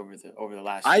 obviously, over the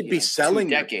last I'd be selling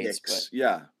 2 decades, picks.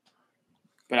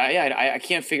 But I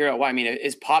can't figure out why. I mean,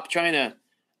 is Pop trying to?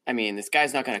 I mean, this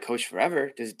guy's not going to coach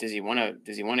forever. Does he want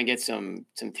to get some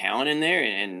talent in there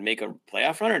and make a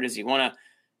playoff run, or does he want to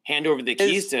hand over the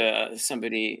keys to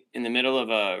somebody in the middle of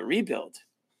a rebuild?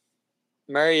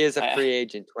 Murray is a free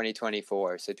agent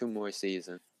 2024, so 2 more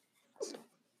seasons.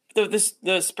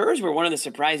 The Spurs were one of the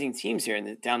surprising teams here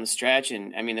down the stretch,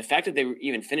 and I mean, the fact that they were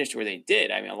even finished where they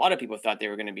did. I mean, a lot of people thought they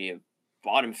were going to be a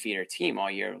bottom feeder team all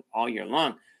year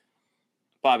long.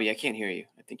 Bobby, I can't hear you.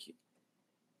 I think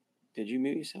did you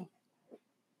mute yourself?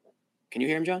 Can you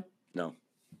hear him, John? No.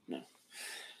 And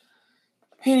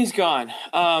he's gone.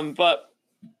 But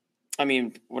I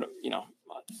mean,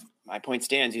 my point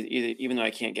stands. Even though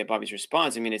I can't get Bobby's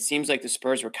response, I mean, it seems like the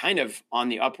Spurs were kind of on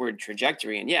the upward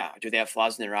trajectory. And yeah, do they have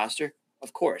flaws in their roster?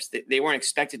 Of course, they weren't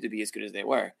expected to be as good as they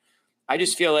were. I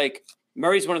just feel like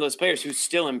Murray's one of those players who's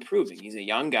still improving. He's a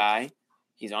young guy.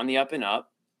 He's on the up and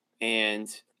up, and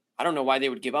I don't know why they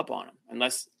would give up on him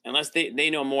unless they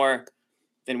know more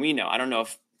than we know. I don't know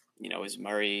if is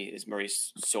Murray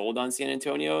sold on San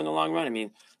Antonio in the long run. I mean,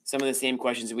 some of the same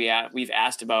questions we've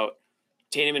asked about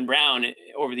Tatum and Brown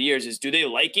over the years is, do they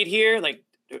like it here? Like,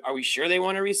 are we sure they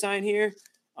want to re-sign here?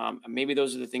 Maybe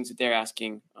those are the things that they're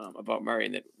asking about Murray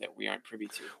that we aren't privy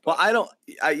to. But. Well,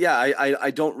 I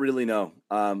don't really know.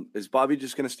 Is Bobby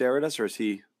just going to stare at us, or is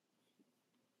he?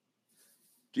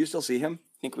 Do you still see him?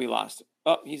 I think we lost him.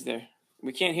 Oh, he's there.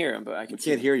 We can't hear him, but I can. We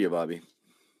can't hear you, Bobby.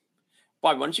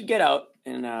 Bobby, why don't you get out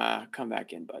and come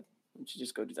back in, bud? Why don't you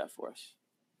just go do that for us?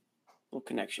 A little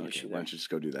connection issue there. Why don't you just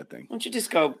go do that thing? Why don't you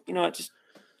just go? You know what? Just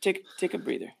take a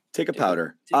breather. Take a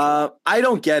powder. I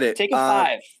don't get it. Take a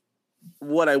 5.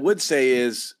 What I would say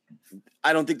is,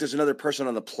 I don't think there's another person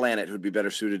on the planet who'd be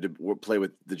better suited to play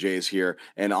with the Jays here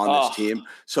and on this team.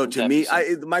 So to me,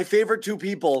 my favorite 2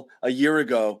 people a year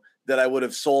ago that I would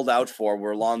have sold out for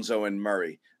were Lonzo and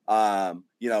Murray.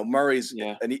 Murray's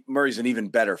an even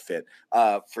better fit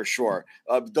for sure.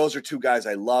 Those are 2 guys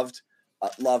I loved.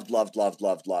 So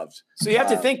you have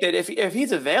to think that if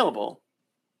he's available,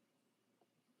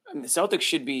 I mean, the Celtics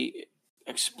should be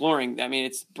exploring. I mean,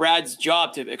 it's Brad's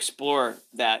job to explore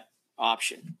that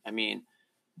option. I mean,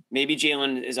 maybe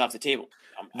Jaylen is off the table.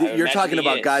 You're talking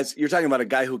about guys. You're talking about a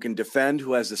guy who can defend,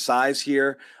 who has the size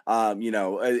here. At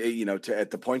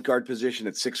the point guard position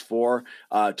at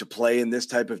 6'4", to play in this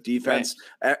type of defense.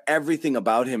 Right. Everything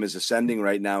about him is ascending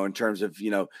right now in terms of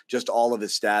just all of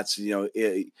his stats.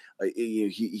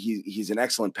 He's an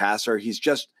excellent passer.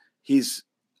 He's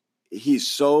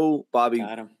so Bobby.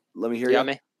 Got him. Let me hear you.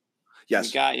 Me? Yes,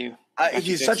 we got you.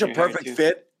 He's such a perfect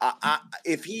fit.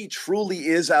 If he truly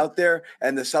is out there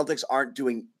and the Celtics aren't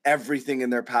doing everything in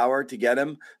their power to get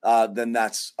him, then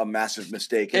that's a massive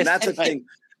mistake. And that's a thing.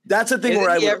 That's a thing where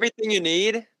everything you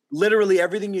need, literally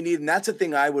everything you need, and that's a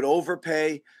thing I would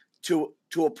overpay to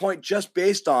a point just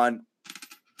based on.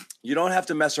 You don't have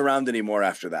to mess around anymore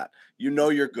after that.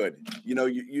 You're good.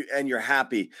 And you're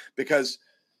happy because.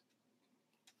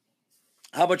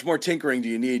 How much more tinkering do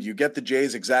you need? You get the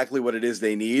Jays exactly what it is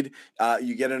they need.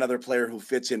 You get another player who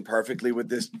fits in perfectly with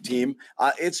this team.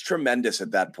 It's tremendous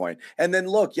at that point. And then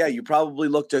you probably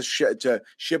look to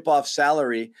ship off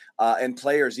salary and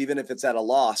players, even if it's at a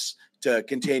loss, to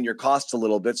contain your costs a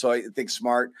little bit. So I think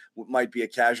Smart might be a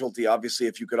casualty. Obviously,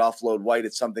 if you could offload White,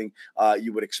 it's something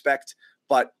you would expect.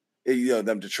 But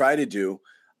them to try to do.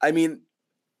 I mean,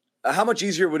 how much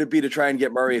easier would it be to try and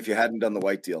get Murray if you hadn't done the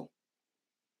White deal?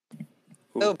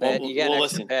 You get an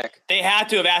extra pick. They had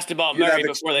to have asked about Murray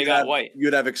before they got White.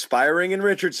 You'd have expiring in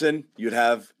Richardson. You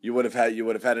would have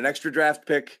had an extra draft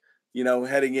pick.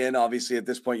 Heading in. Obviously, at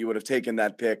this point, you would have taken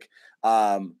that pick.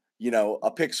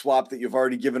 a pick swap that you've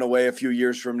already given away a few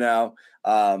years from now.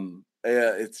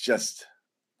 It's just,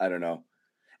 I don't know.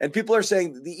 And people are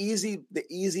saying the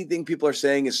easy thing people are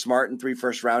saying is Smart and 3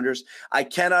 first rounders. I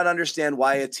cannot understand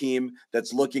why a team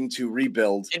that's looking to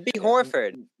rebuild it'd be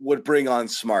Horford would bring on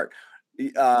Smart.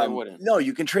 They wouldn't. No,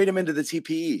 you can trade him into the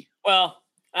TPE. Well,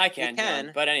 I can,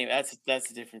 John, but anyway, that's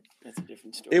a different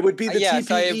story. It would be the TPE.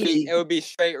 So it would be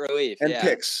straight relief and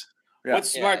picks. Yeah.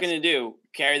 What's Smart going to do?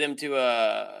 Carry them to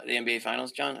the NBA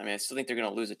Finals, John? I mean, I still think they're going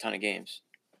to lose a ton of games.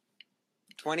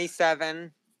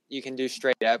 27. You can do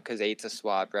straight up because 8's a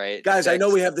swap, right? Guys, 6. I know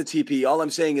we have the TP. All I'm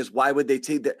saying is, why would they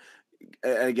take that?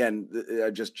 Again,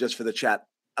 just for the chat,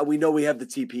 we know we have the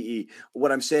TPE.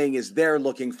 What I'm saying is they're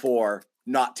looking for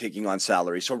not taking on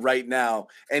salary. So right now,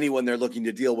 anyone they're looking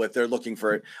to deal with, they're looking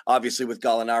for, obviously with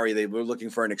Gallinari, they were looking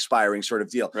for an expiring sort of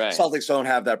deal. Right. Celtics don't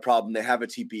have that problem. They have a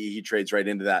TPE. He trades right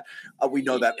into that. We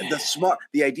know that.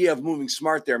 The idea of moving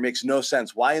Smart there makes no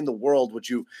sense. Why in the world would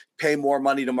you pay more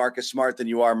money to Marcus Smart than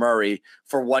you are Murray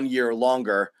for 1 year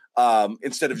longer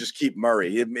instead of just keep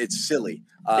Murray? It's silly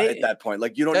at that point.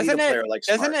 Like, you don't need a player like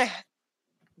Smart.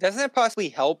 Doesn't it possibly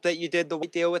help that you did the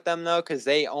deal with them, though? Because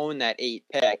they own that 8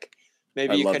 pick.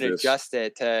 Maybe you could adjust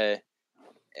it to,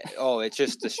 it's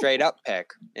just a straight up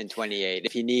pick in 28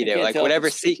 if you need it. Like whatever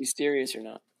mysterious or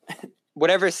not.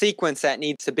 Whatever sequence that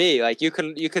needs to be. Like you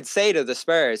could say to the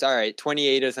Spurs, all right,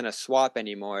 28 isn't a swap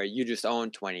anymore. You just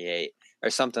own 28 or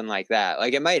something like that.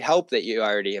 Like it might help that you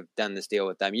already have done this deal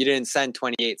with them. You didn't send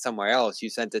 28 somewhere else. You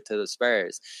sent it to the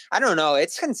Spurs. I don't know.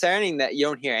 It's concerning that you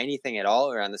don't hear anything at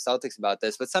all around the Celtics about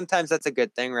this, but sometimes that's a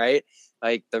good thing, right?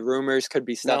 Like the rumors could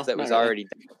be stuff that was already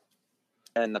done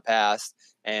in the past,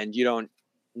 and you don't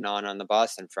on the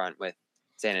Boston front with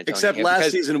San Antonio. Except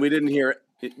last season, we didn't hear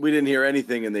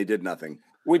anything, and they did nothing.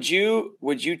 Would you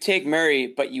take Murray?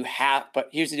 But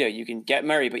here's the deal: you can get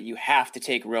Murray, but you have to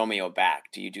take Romeo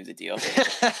back. Do you do the deal?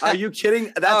 Are you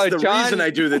kidding? That's reason I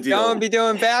do the deal. John would be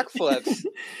doing backflips.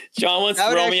 John wants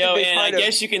Romeo, and I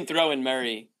guess you can throw in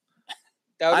Murray.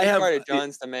 That would be part of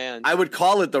John's demand. I would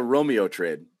call it the Romeo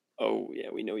trade. Oh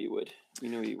yeah, we know you would.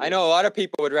 I know a lot of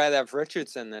people would rather have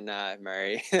Richardson than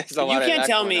Murray. There's a lot of that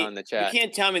going on in the chat. You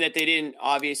can't tell me that they didn't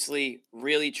obviously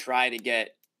really try to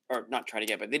get, or not try to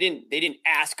get, but they didn't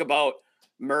ask about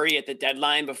Murray at the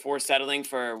deadline before settling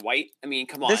for White. I mean,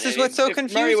 come on. This is what's so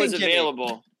confusing. Murray was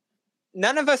available.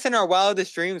 None of us in our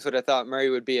wildest dreams would have thought Murray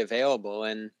would be available,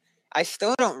 and I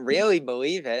still don't really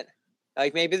believe it.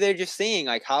 Like maybe they're just seeing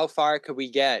like how far could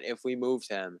we get if we moved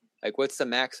him? Like what's the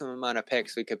maximum amount of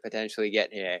picks we could potentially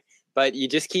get here? But you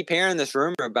just keep hearing this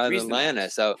rumor about Atlanta.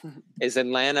 So is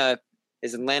Atlanta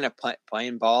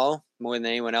playing ball more than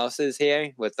anyone else is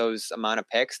here with those amount of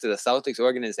picks? Do the Celtics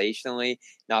organizationally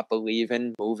not believe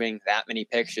in moving that many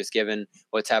picks, just given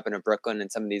what's happened to Brooklyn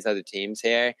and some of these other teams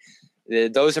here?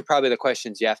 Those are probably the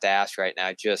questions you have to ask right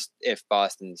now, just if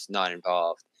Boston's not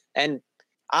involved. And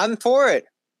I'm for it.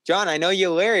 John, I know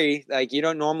you're leery. Like, you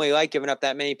don't normally like giving up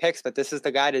that many picks, but this is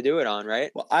the guy to do it on,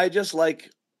 right? Well, I just like,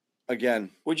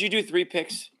 again. Would you do 3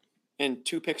 picks and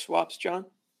 2 pick swaps, John?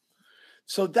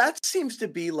 So that seems to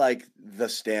be like the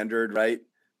standard, right,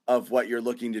 of what you're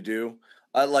looking to do,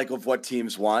 like of what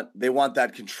teams want. They want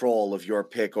that control of your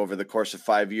pick over the course of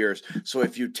 5 years. So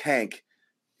if you tank,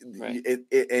 right,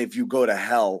 if you go to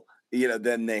hell,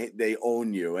 then they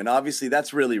own you. And obviously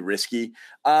that's really risky.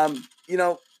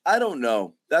 I don't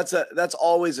know. That's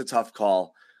always a tough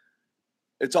call.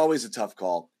 It's always a tough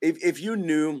call. If you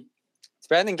knew, it's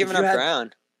better than giving up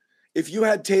Brown. If you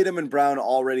had Tatum and Brown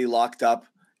already locked up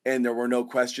and there were no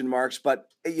question marks, but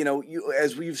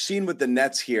as we've seen with the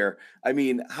Nets here, I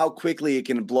mean, how quickly it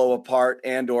can blow apart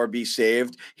and or be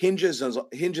saved hinges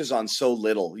on so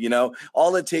little.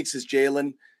 All it takes is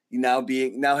Jalen now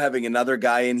having another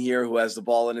guy in here who has the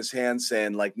ball in his hand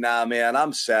saying like, nah, man,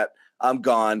 I'm set. I'm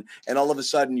gone. And all of a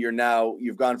sudden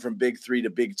you've gone from big 3 to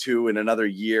big 2 in another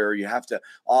year. You have to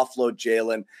offload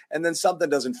Jalen, and then something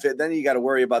doesn't fit. Then you got to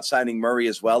worry about signing Murray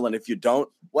as well. And if you don't,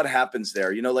 what happens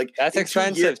there? That's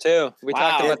expensive too. We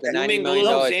talked about the $90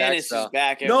 million tax.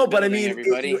 Back no, but I mean,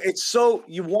 it's so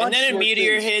you want. And then a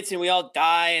meteor hits and we all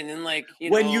die. And then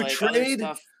when you trade.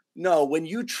 No, when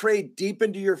you trade deep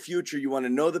into your future, you want to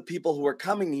know the people who are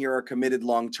coming here are committed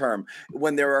long term.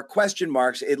 When there are question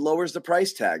marks, it lowers the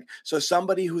price tag. So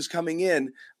somebody who's coming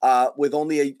in with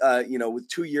only with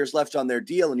 2 years left on their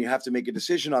deal, and you have to make a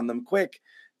decision on them quick,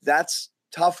 that's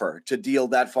tougher to deal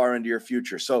that far into your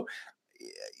future. So,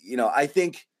 I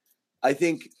think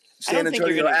San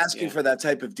Antonio asking for that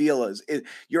type of deal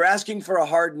you're asking for a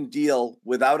Harden deal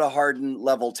without a Harden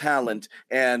level talent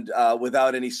and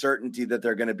without any certainty that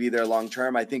they're going to be there long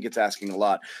term. I think it's asking a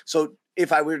lot. So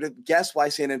if I were to guess why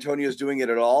San Antonio is doing it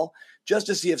at all, just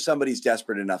to see if somebody's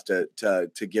desperate enough to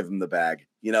give him the bag,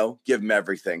 give him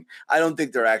everything. I don't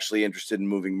think they're actually interested in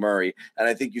moving Murray. And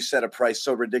I think you set a price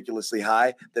so ridiculously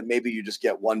high that maybe you just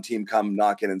get one team come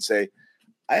knock in and say,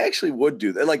 I actually would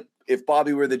do that. Like if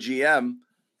Bobby were the GM,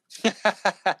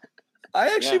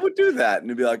 I actually would do that. And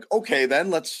it'd be like, okay, then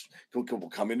we'll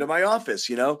come into my office,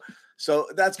 So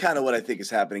that's kind of what I think is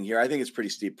happening here. I think it's pretty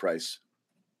steep price.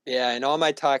 Yeah, and all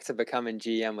my talks of becoming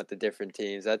GM with the different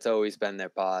teams, that's always been their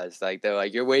pause. Like they're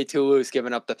like, you're way too loose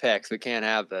giving up the picks. We can't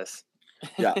have this.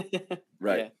 Yeah.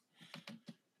 Right.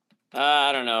 Yeah.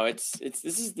 I don't know.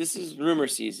 This is rumor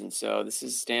season, so this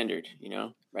is standard,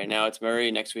 Right now it's Murray,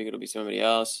 next week it'll be somebody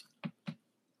else.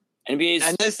 NBA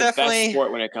is the best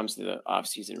sport when it comes to the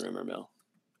off-season rumor mill.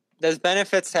 There's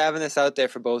benefits to having this out there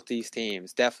for both these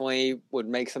teams. Definitely would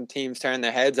make some teams turn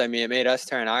their heads. I mean, it made us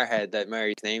turn our head that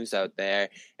Murray's name's out there.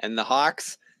 And the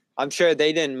Hawks, I'm sure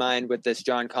they didn't mind with this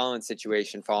John Collins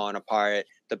situation falling apart.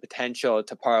 The potential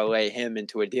to parlay him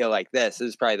into a deal like this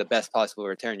is probably the best possible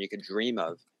return you could dream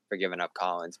of for giving up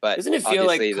Collins. But doesn't it feel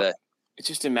like it's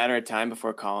just a matter of time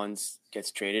before Collins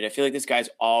gets traded? I feel like this guy's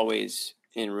always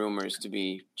in rumors to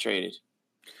be traded.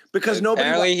 Because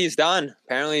apparently he's done.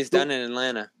 Apparently he's done in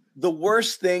Atlanta. The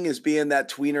worst thing is being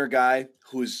that tweener guy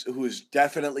who's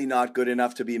definitely not good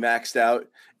enough to be maxed out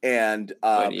and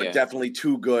but definitely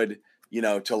too good,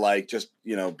 to like just,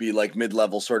 be like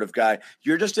mid-level sort of guy.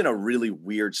 You're just in a really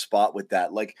weird spot with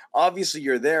that. Like obviously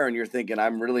you're there and you're thinking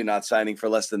I'm really not signing for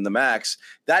less than the max.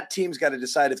 That team's got to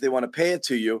decide if they want to pay it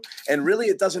to you. And really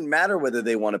it doesn't matter whether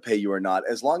they want to pay you or not,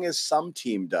 as long as some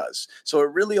team does. So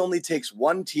it really only takes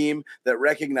one team that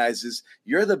recognizes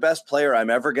you're the best player I'm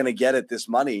ever going to get at this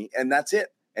money. And that's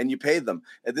it. And you pay them.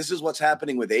 And this is what's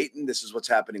happening with Ayton. This is what's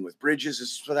happening with Bridges.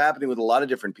 This is what's happening with a lot of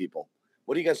different people.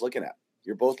 What are you guys looking at?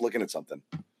 You're both looking at something.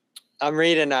 I'm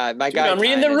reading my guy. I'm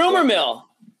reading the rumor mill.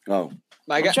 Oh,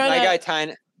 my guy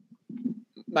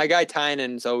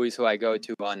Tynan's always who I go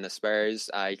to on the Spurs.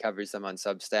 He covers them on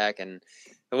Substack, and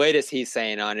the latest he's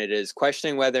saying on it is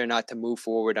questioning whether or not to move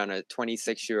forward on a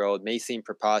 26-year-old may seem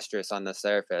preposterous on the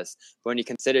surface, but when you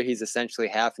consider he's essentially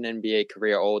half an NBA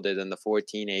career older than the 4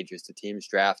 teenagers the team's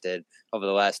drafted over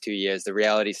the last 2 years, the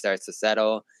reality starts to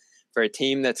settle. For a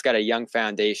team that's got a young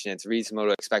foundation, it's reasonable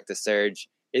to expect a surge.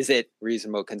 Is it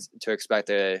reasonable to expect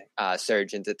a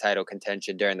surge into title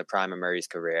contention during the prime of Murray's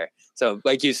career? So,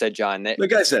 like you said, John,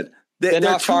 like I said, they're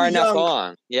not far enough enough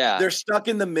along. Yeah, they're stuck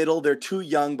in the middle. They're too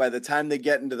young. By the time they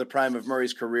get into the prime of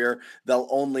Murray's career, they'll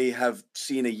only have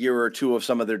seen a year or two of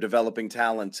some of their developing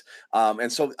talent. And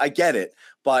so I get it,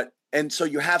 and so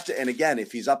you have to, and again,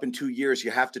 if he's up in 2 years,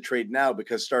 you have to trade now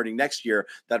because starting next year,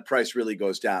 that price really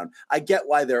goes down. I get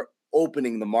why they're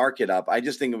opening the market up. I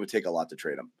just think it would take a lot to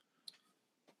trade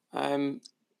him.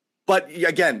 But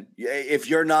again, if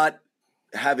you're not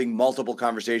having multiple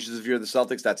conversations, if you're the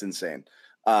Celtics, that's insane.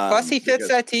 Plus, he fits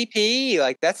that TPE.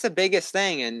 Like that's the biggest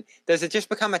thing. And does it just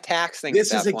become a tax thing?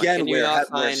 This is again where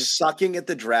sucking at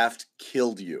the draft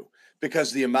killed you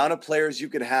because the amount of players you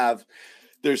could have.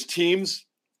 There's teams.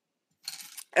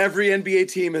 Every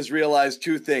NBA team has realized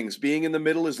 2 things. Being in the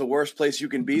middle is the worst place you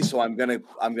can be. So I'm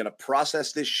gonna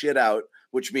process this shit out,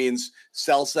 which means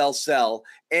sell.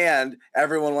 And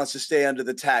everyone wants to stay under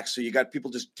the tax. So you got people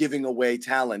just giving away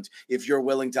talent if you're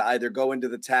willing to either go into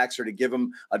the tax or to give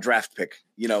them a draft pick,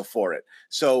 for it.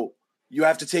 So you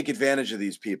have to take advantage of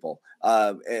these people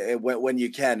when you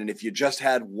can. And if you just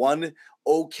had one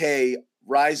okay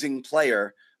rising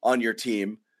player on your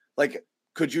team, like.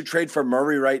 Could you trade for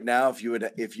Murray right now if you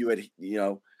had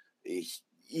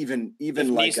even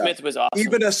like Smith was awesome.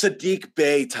 Even a Sadiq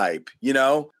Bey type,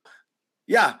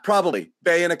 Yeah, probably.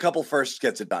 Bey and a couple firsts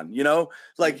gets it done,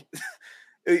 Like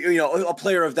a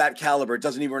player of that caliber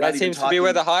doesn't even that seems to be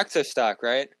where the Hawks are stuck,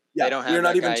 right? Yeah, you're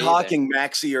not even talking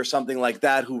Maxey or something like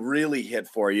that who really hit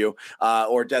for you,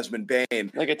 or Desmond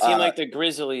Bane. Like a team like the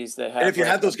Grizzlies that have. And if you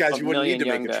had those guys, you wouldn't need to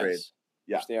make a trade.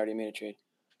 Yeah, which they already made a trade.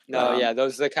 No,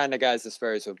 those are the kind of guys the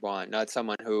Spurs would want, not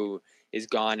someone who is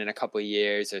gone in a couple of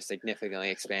years or significantly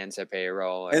expands their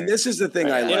payroll. And this is the thing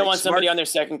I like. They don't want somebody on their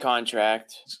second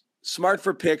contract. Smart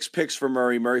for picks for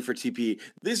Murray for TP.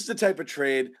 This is the type of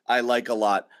trade I like a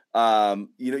lot.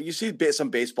 You see some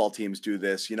baseball teams do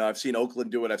this. I've seen Oakland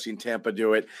do it. I've seen Tampa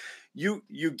do it. You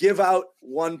give out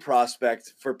one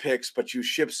prospect for picks, but you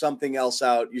ship something else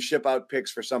out. You ship out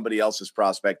picks for somebody else's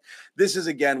prospect. This is,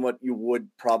 again, what you would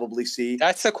probably see.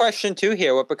 That's the question, too,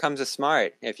 here. What becomes a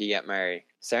smart if you get Murray?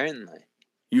 Certainly.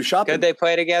 You shop Could they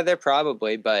play together?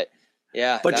 Probably, but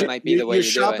that might be the way you do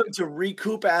it. You shop him to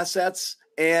recoup assets,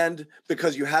 and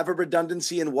because you have a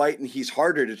redundancy in White and he's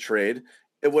harder to trade,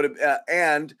 it would have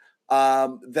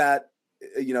that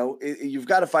you've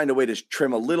got to find a way to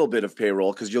trim a little bit of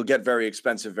payroll because you'll get very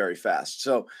expensive very fast.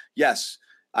 So yes,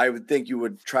 I would think you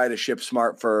would try to ship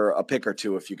Smart for a pick or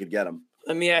two if you could get him.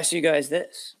 Let me ask you guys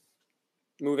this.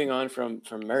 Moving on from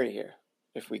Murray here,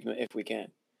 if we can.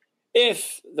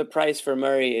 If the price for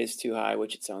Murray is too high,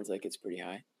 which it sounds like it's pretty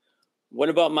high, what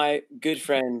about my good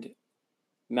friend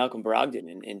Malcolm Brogdon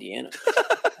in Indiana?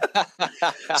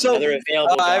 So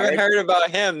I haven't heard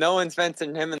about him. No one's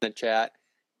mentioned him in the chat.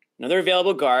 Another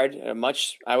available guard at a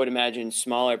much, I would imagine,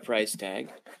 smaller price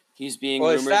tag. He's being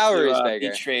rumored to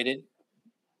be traded.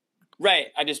 Right.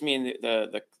 I just mean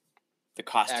the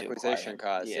cost acquisition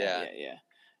cost. Yeah.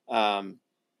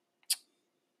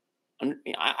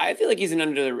 I feel like he's an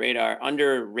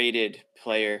underrated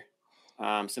player.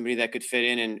 Somebody that could fit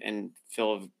in and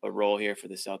fill a role here for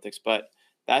the Celtics. But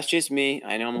that's just me.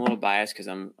 I know I'm a little biased because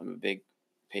I'm a big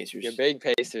Pacers. You're a big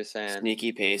Pacers fan.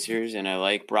 Sneaky Pacers, and I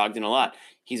like Brogdon a lot.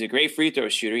 He's a great free throw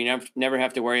shooter. You never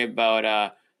have to worry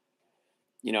about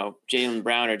Jaylen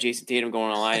Brown or Jason Tatum going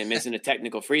on the line and missing a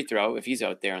technical free throw if he's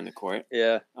out there on the court.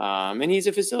 Yeah. And he's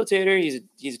a facilitator.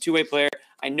 He's a two-way player.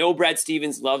 I know Brad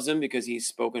Stevens loves him because he's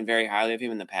spoken very highly of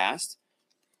him in the past.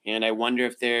 And I wonder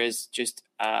if there's just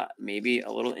maybe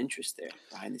a little interest there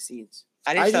behind the scenes.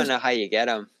 I just don't know how you get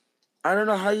him. I don't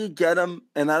know how you get him,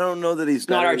 and I don't know that he's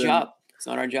not our job. It's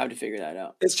not our job to figure that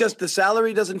out. It's just the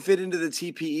salary doesn't fit into the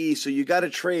TPE, so you got to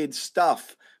trade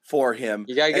stuff for him.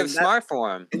 You got to give Smart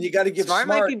for him, and you got to give Smart.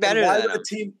 Might be better than him.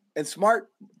 Team and Smart.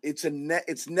 It's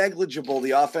negligible.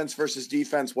 The offense versus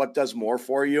defense. What does more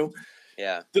for you?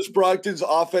 Yeah. Does Brogdon's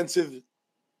offensive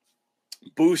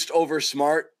boost over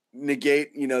Smart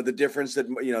negate the difference that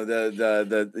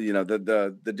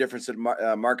the difference that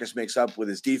Marcus makes up with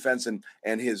his defense and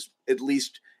his at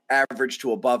least average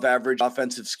to above average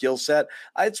offensive skill set?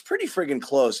 It's pretty friggin'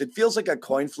 close. It feels like a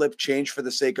coin flip, change for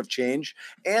the sake of change.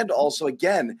 And also,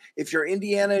 again, if you're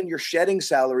Indiana and you're shedding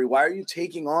salary, why are you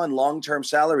taking on long-term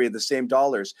salary at the same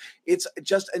dollars? It's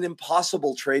just an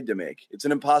impossible trade to make. It's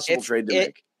an impossible trade to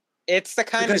make. It's the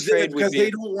kind of trade because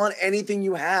they don't want anything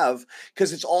you have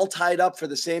because it's all tied up for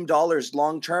the same dollars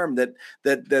long term that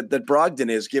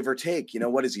Brogdon is, give or take.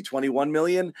 What is he, 21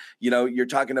 million? You're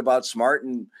talking about Smart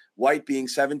and White being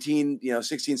 17,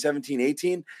 16, 17,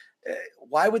 18.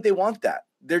 Why would they want that?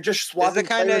 They're just swapping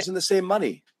players in the same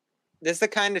money. This is the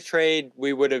kind of trade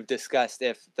we would have discussed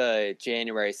if the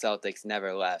January Celtics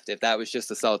never left. If that was just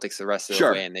the Celtics the rest of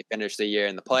the way and they finished the year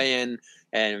in the play-in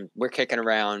and we're kicking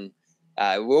around.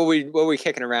 What were we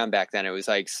kicking around back then? It was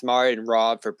like Smart and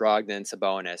Rob for Brogdon and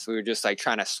Sabonis. We were just like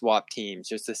trying to swap teams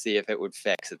just to see if it would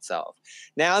fix itself.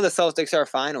 Now the Celtics are a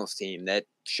finals team that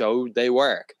showed they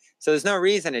work. So there's no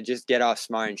reason to just get off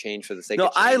Smart and change for the sake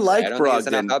of change. I like Brogdon. Think it's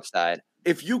enough upside.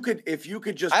 If you could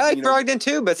just, I like Brogdon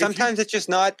too, but sometimes it's just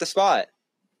not the spot.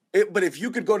 But if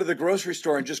you could go to the grocery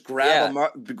store and just grab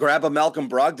a Malcolm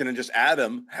Brogdon and just add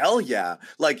him, hell yeah!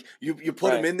 Like you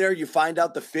put him in there, you find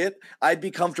out the fit. I'd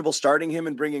be comfortable starting him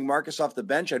and bringing Marcus off the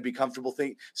bench. I'd be comfortable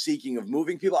seeking of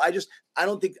moving people. I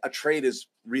don't think a trade is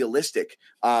realistic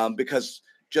because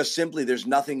just simply there's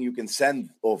nothing you can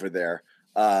send over there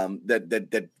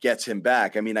that gets him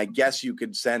back. I mean, I guess you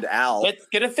could send Al.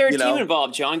 Get a third team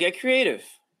involved, John. Get creative.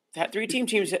 Three-team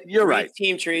teams. You're right.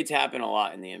 Team trades happen a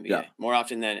lot in the NBA, more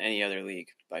often than any other league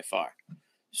by far.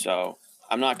 So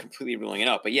I'm not completely ruling it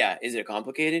out, but yeah, is it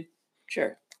complicated?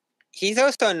 Sure. He's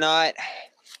also not.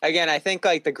 Again, I think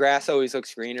like the grass always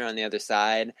looks greener on the other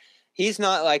side. He's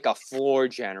not like a floor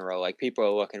general like people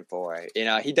are looking for.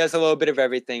 He does a little bit of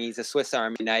everything. He's a Swiss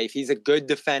Army knife. He's a good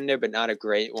defender, but not a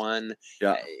great one.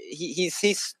 Yeah. He's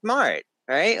smart.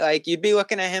 Right? Like you'd be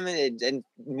looking at him and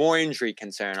more injury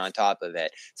concern on top of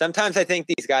it. Sometimes I think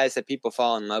these guys that people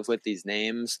fall in love with, these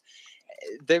names,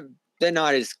 they're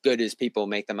not as good as people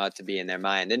make them out to be in their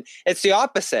mind. And it's the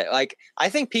opposite. Like I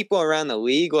think people around the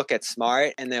league look at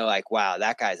Smart and they're like, wow,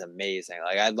 that guy's amazing.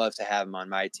 Like I'd love to have him on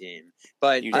my team.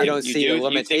 But they don't see the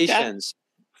limitations.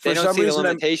 They don't see the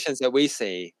limitations that we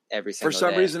see every single day. For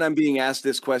some reason, I'm being asked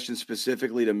this question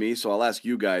specifically to me, so I'll ask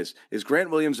you guys. Is Grant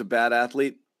Williams a bad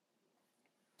athlete?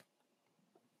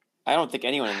 I don't think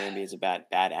anyone in the NBA is a bad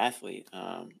athlete.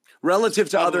 Relative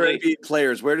to other NBA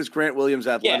players, where does Grant Williams'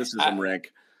 athleticism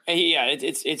rank? Yeah,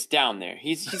 it's down there.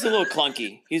 He's a little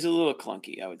clunky. He's a little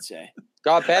clunky, I would say.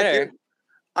 Got better.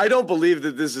 I don't believe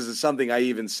that this is something I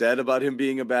even said about him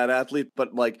being a bad athlete,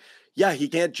 but like Yeah, he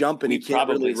can't jump and he can't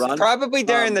really run. Probably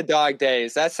during the dog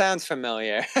days. That sounds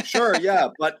familiar. Sure, yeah.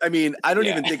 But, I mean, I don't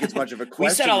even think it's much of a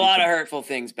question. We said a lot of hurtful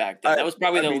things back then. That was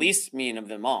probably the least mean of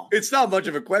them all. It's not much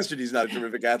of a question he's not a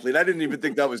terrific athlete. I didn't even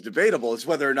think that was debatable. It's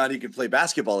whether or not he could play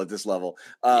basketball at this level.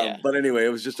 But anyway, it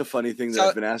was just a funny thing that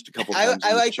I've been asked a couple times.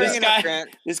 I like bringing up Grant.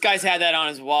 This guy's had that on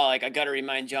his wall. Like, I got to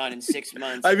remind John in 6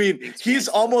 months. I mean, he's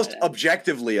almost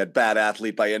objectively a bad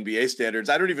athlete by NBA standards.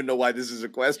 I don't even know why this is a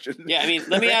question. Yeah, I mean,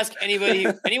 let me ask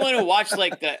anyone who watched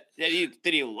like that. Did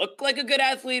he look like a good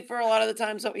athlete for a lot of the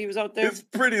times he was out there? It's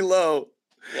pretty low.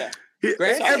 Yeah.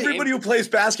 Everybody who plays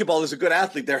basketball is a good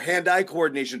athlete. Their hand-eye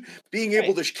coordination, being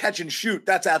able to catch and shoot,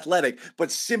 that's athletic.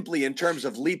 But simply in terms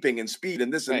of leaping and speed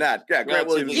and this and that, yeah, Grant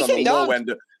Williams is on the low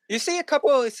end. You see a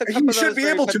couple. He should be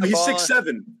able to. He's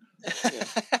 6'7".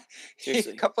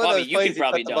 A couple of those plays, he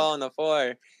put the ball on the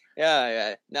floor.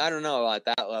 Yeah. I don't know about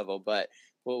that level, but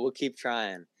we'll keep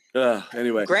trying.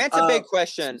 Anyway, Grant's a big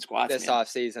question this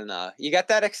offseason, though. You got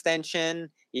that extension.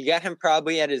 You got him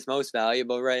probably at his most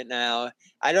valuable right now.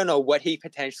 I don't know what he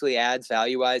potentially adds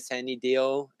value-wise to any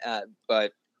deal,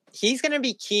 but he's going to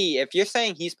be key. If you're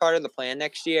saying he's part of the plan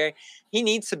next year, he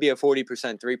needs to be a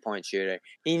 40% three-point shooter.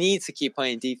 He needs to keep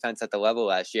playing defense at the level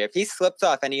last year. If he slips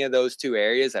off any of those two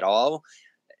areas at all,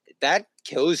 that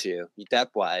kills you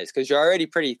depth-wise because you're already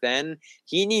pretty thin.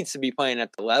 He needs to be playing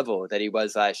at the level that he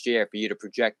was last year for you to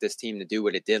project this team to do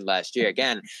what it did last year.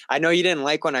 Again, I know you didn't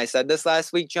like when I said this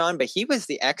last week, John, but he was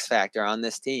the X factor on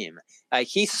this team. Like,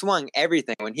 he swung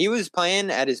everything. When he was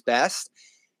playing at his best,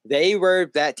 they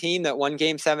were that team that won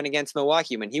Game 7 against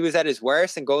Milwaukee. When he was at his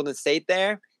worst in Golden State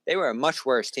there, they were a much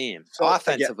worse team,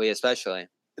 offensively especially.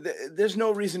 There's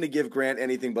no reason to give Grant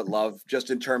anything but love,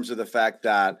 just in terms of the fact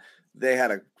that they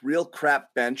had a real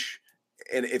crap bench,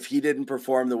 and if he didn't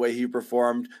perform the way he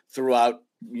performed throughout,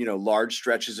 large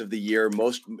stretches of the year,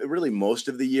 most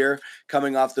of the year,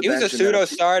 coming off the bench, he was a pseudo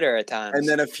starter at times, and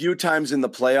then a few times in the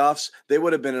playoffs, they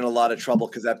would have been in a lot of trouble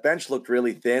because that bench looked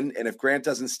really thin. And if Grant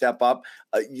doesn't step up,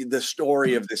 the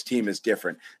story of this team is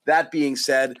different. That being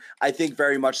said, I think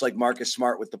very much like Marcus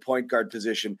Smart with the point guard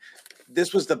position,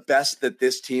 this was the best that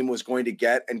this team was going to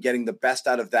get, and getting the best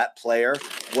out of that player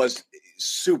was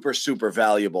super, super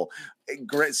valuable.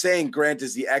 Saying Grant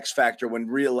is the X factor when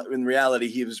in reality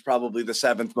he was probably the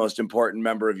 7th most important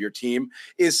member of your team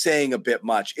is saying a bit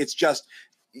much. It's just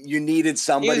you needed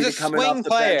somebody to come in off the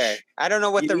bench. I don't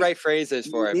know what the right phrase is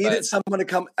for it. You needed someone to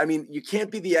come. I mean, you can't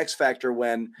be the X factor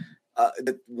when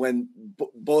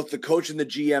both the coach and the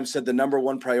GM said the number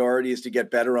one priority is to get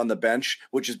better on the bench,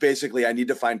 which is basically I need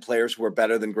to find players who are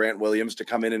better than Grant Williams to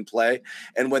come in and play.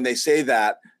 And when they say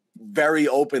that very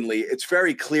openly, it's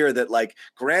very clear that like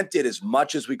Grant did as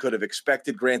much as we could have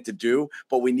expected Grant to do,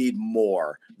 but we need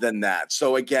more than that.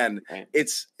 So again,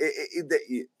 it's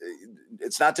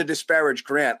not to disparage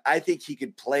Grant. I think he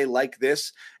could play like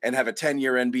this and have a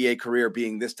 10-year NBA career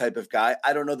being this type of guy.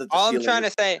 I don't know that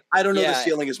the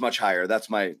ceiling is much higher. That's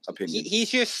my opinion.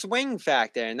 He's your swing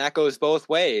factor, and that goes both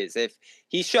ways. If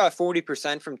he shot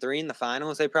 40% from 3 in the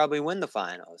finals, they probably win the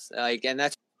finals. And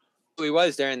that's who he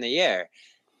was during the year.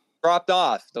 Dropped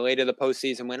off the later the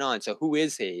postseason went on. So who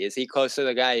is he? Is he close to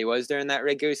the guy he was during that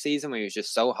regular season when he was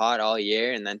just so hot all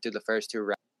year and then through the first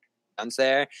 2 rounds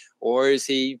there? Or is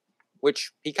he,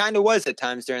 which he kind of was at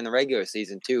times during the regular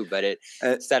season too, but it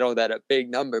settled at a big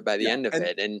number by the end of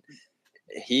it. And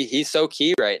he's so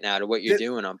key right now to what you're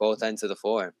doing on both ends of the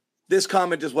floor. This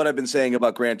comment is what I've been saying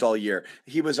about Grant all year.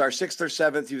 He was our 6th or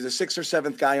 7th. He was a 6th or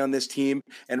 7th guy on this team.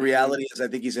 And reality is I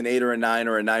think he's an 8 or a 9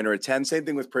 or a 9 or a 10. Same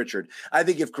thing with Pritchard. I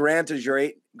think if Grant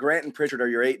and Pritchard are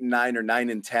your 8 and 9 or 9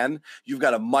 and 10, you've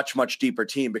got a much, much deeper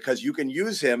team because you can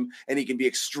use him and he can be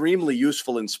extremely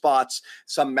useful in spots,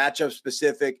 some matchup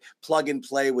specific, plug and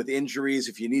play with injuries.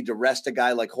 If you need to rest a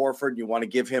guy like Horford, you want to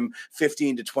give him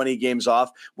 15 to 20 games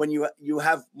off. When you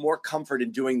have more comfort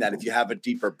in doing that if you have a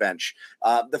deeper bench.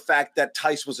 The fact that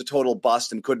Tice was a total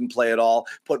bust and couldn't play at all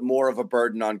put more of a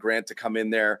burden on Grant to come in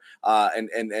there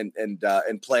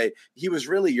and play. He was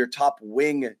really your top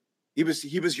wing. He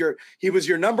was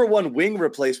your number one wing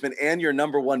replacement and your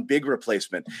number one big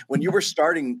replacement. When you were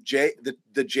starting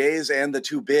the Jays and the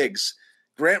 2 bigs,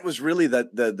 Grant was really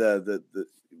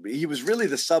he was really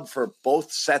the sub for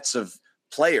both sets of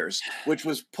players, which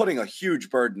was putting a huge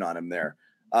burden on him there.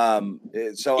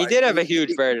 So he did have a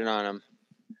huge burden on him.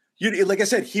 Like I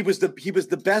said, he was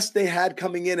the best they had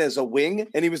coming in as a wing,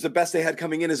 and he was the best they had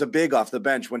coming in as a big off the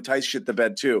bench when Tice shit the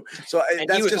bed too. So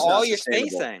that's he was just all your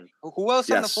spacing. Who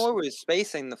else on the floor was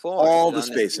spacing the floor? All the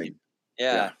spacing.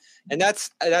 Yeah. And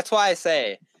that's why I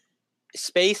say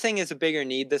spacing is a bigger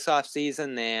need this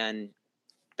offseason than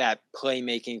that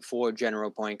playmaking for general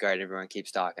point guard everyone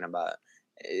keeps talking about.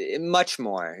 Much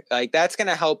more. Like, that's going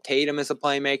to help Tatum as a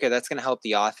playmaker. That's going to help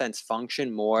the offense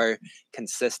function more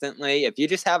consistently. If you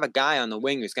just have a guy on the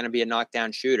wing who's going to be a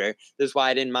knockdown shooter, this is why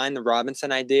I didn't mind the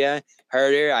Robinson idea.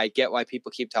 Herter, I get why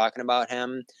people keep talking about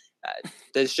him.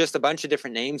 There's just a bunch of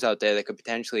different names out there that could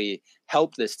potentially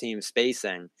help this team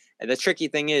spacing. And the tricky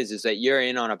thing is that you're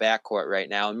in on a backcourt right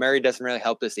now. And Murray doesn't really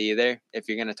help this either. If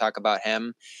you're going to talk about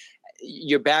him,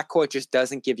 your backcourt just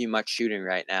doesn't give you much shooting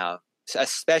right now,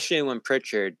 especially when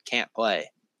Pritchard can't play.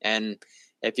 And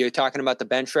if you're talking about the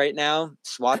bench right now,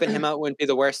 swapping him out wouldn't be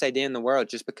the worst idea in the world,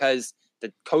 just because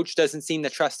the coach doesn't seem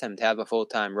to trust him to have a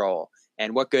full-time role.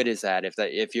 And what good is that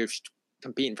if you're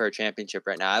competing for a championship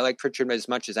right now? I like Pritchard as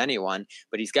much as anyone,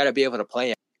 but he's got to be able to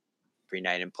play every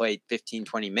night and play 15,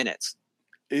 20 minutes.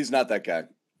 He's not that guy.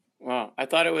 Well, I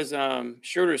thought it was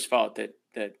Schroeder's fault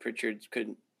that Pritchard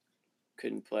couldn't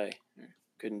play.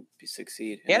 Couldn't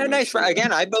succeed. He had a nice run.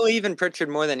 Again, I believe in Pritchard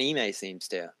more than Ime seems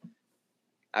to.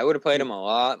 I would have played him a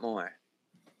lot more.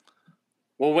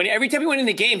 Well, every time he went in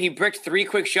the game, he bricked 3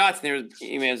 quick shots, and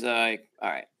Ime was like, all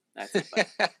right, that's it,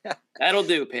 that'll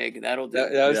do, Pig. That'll do.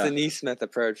 That was the Neesmith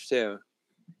approach, too.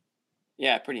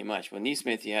 Yeah, pretty much. Well,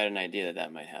 Neesmith, you had an idea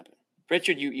that might happen.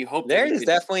 Pritchard, you hope there is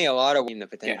definitely a lot of team to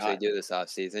potentially do this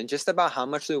offseason, just about how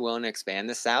much they're willing to expand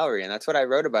the salary. And that's what I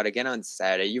wrote about again on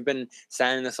Saturday. You've been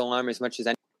sounding this alarm as much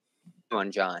as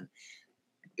anyone, John.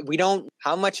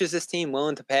 How much is this team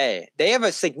willing to pay? They have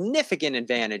a significant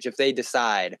advantage if they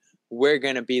decide we're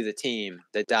going to be the team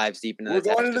that dives deep into the tax.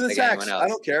 We're going into the tax. I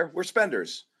don't care. We're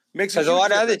spenders. Because a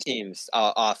lot of other teams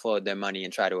offload their money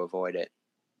and try to avoid it.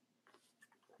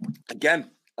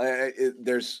 Again,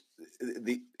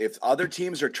 if other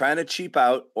teams are trying to cheap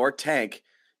out or tank,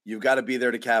 you've got to be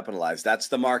there to capitalize. That's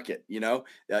the market.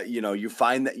 You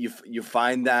find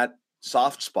that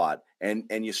soft spot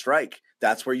and you strike.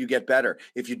 That's where you get better.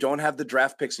 If you don't have the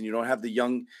draft picks and you don't have the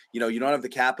young, you don't have the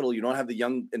capital, you don't have the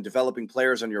young and developing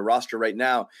players on your roster right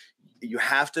now, you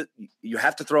have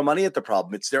to throw money at the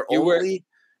problem. It's their only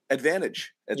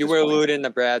advantage. You were alluding to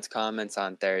Brad's comments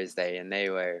on Thursday, and they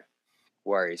were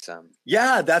worrisome.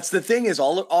 Yeah, that's the thing is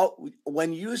all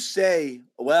when you say,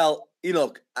 well,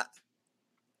 you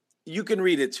can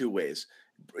read it 2 ways.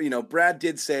 Brad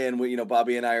did say, and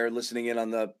Bobby and I are listening in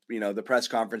on the, the press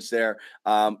conference there,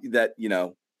 that,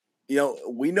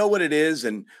 we know what it is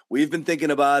and we've been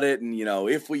thinking about it. And,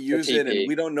 if we use it and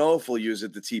we don't know if we'll use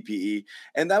it, the TPE.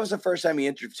 And that was the first time he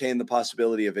entertained the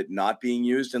possibility of it not being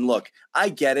used. And look, I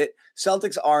get it.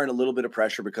 Celtics are in a little bit of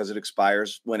pressure because it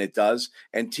expires when it does.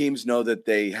 And teams know that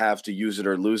they have to use it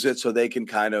or lose it. So they can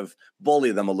kind of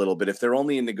bully them a little bit. If they're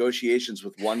only in negotiations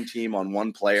with one team on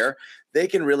one player, they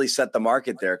can really set the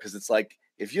market there. Cause it's like,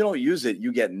 if you don't use it,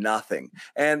 you get nothing.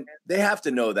 And they have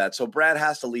to know that. So Brad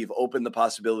has to leave open the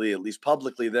possibility, at least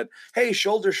publicly, that, hey,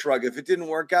 shoulder shrug, if it didn't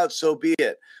work out, so be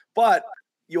it. But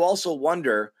you also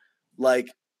wonder,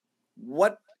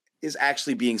 what is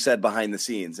actually being said behind the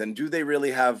scenes? And do they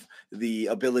really have the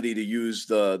ability to use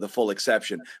the full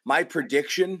exception? My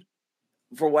prediction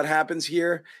for what happens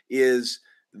here is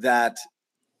that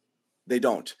they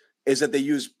don't, is that they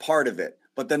use part of it.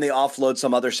 But then they offload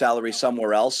some other salary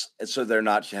somewhere else, and so they're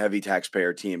not heavy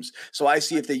taxpayer teams. So I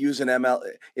see if they use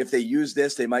if they use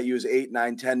this, they might use 8,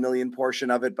 9, 10 million portion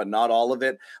of it, but not all of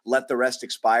it. Let the rest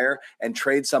expire and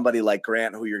trade somebody like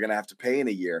Grant, who you're going to have to pay in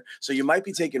a year. So you might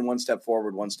be taking one step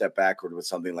forward, one step backward with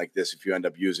something like this if you end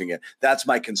up using it. That's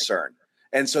my concern.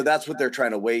 And so that's what they're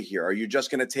trying to weigh here. Are you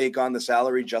just going to take on the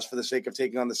salary just for the sake of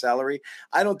taking on the salary?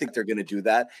 I don't think they're going to do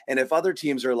that. And if other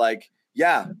teams are like,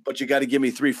 yeah, but you got to give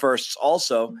me 3 firsts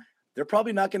also, they're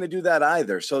probably not going to do that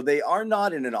either. So they are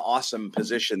not in an awesome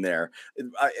position there.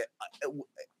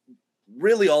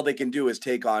 Really, all they can do is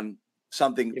take on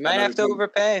something. You might have to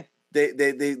overpay.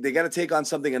 They got to take on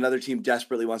something another team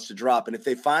desperately wants to drop. And if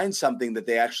they find something that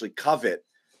they actually covet,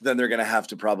 then they're going to have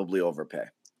to probably overpay.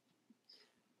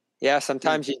 Yeah,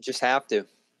 sometimes you just have to.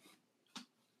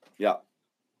 Yeah.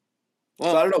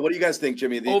 Well, so I don't know. What do you guys think,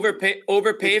 Jimmy?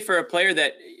 Overpay for a player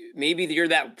that maybe you're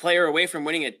that player away from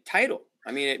winning a title.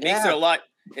 I mean, it makes it a lot.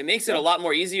 It makes it a lot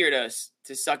more easier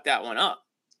to suck that one up.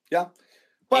 Yeah,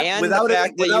 but and without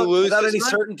any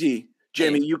certainty,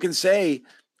 Jamie, you can say,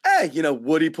 "Hey,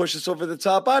 would he push us over the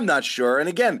top? I'm not sure." And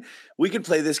again, we could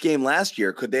play this game last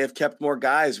year. Could they have kept more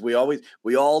guys? We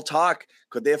all talk.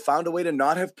 Could they have found a way to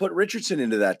not have put Richardson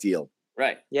into that deal?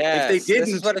 Right. Yeah. If they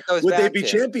didn't, would they be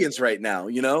champions right now?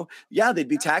 Yeah, they'd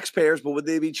be taxpayers, but would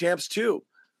they be champs too?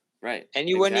 Right. And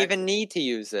you wouldn't even need to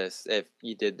use this if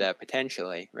you did that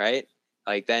potentially, right?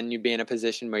 Like then you'd be in a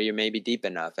position where you're maybe deep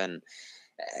enough. And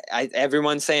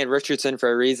everyone's saying Richardson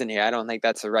for a reason here. I don't think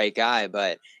that's the right guy,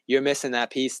 but you're missing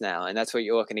that piece now, and that's what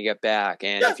you're looking to get back.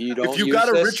 And if you don't, got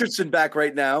a Richardson back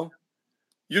right now,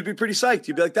 you'd be pretty psyched.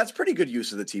 You'd be like, "That's pretty good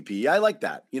use of the TPE. I like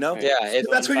that." Yeah,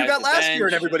 that's what you got last year,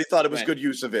 and everybody thought it was good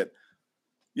use of it.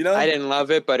 I didn't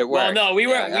love it, but it worked. Well, no,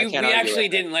 we actually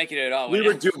didn't like it at all. We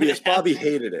were dubious. Bobby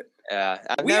hated it. Yeah,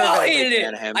 we all hated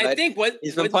it. I think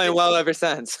he's been playing well ever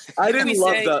since. I didn't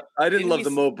love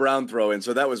the Mo Brown throw in,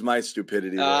 so that was my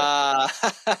stupidity.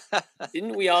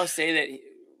 Didn't we all say that?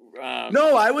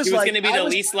 No, I was he was going to be the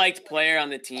least liked player on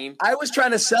the team. I was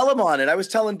trying to sell him on it. I was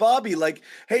telling Bobby, like,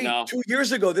 hey, 2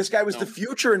 years ago, this guy was the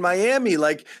future in Miami.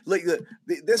 Like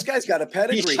this guy's got a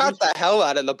pedigree. He shot the hell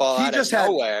out of the ball out of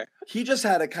nowhere. He just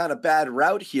had a kind of bad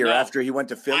route here after he went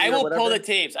to Philly. I will pull the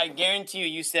tapes. I guarantee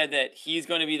you said that he's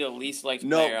going to be the least liked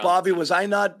player. No, Bobby, was I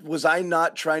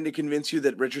not trying to convince you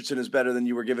that Richardson is better than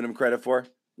you were giving him credit for?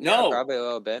 No, probably a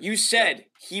little bit. You said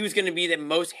he was going to be the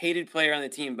most hated player on the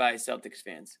team by Celtics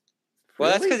fans. Well,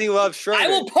 that's because he loves Schroeder. I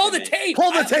will pull the tape.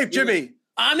 Pull the tape, Jimmy.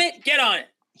 Amit, get on it.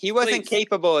 He wasn't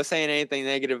capable of saying anything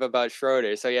negative about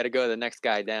Schroeder, so he had to go to the next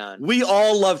guy down. We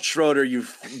all loved Schroeder, you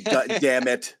damn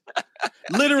it.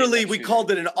 Literally, we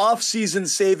called it an off-season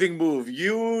saving move.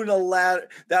 We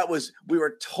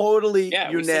were totally unanimous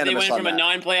on that. They went from a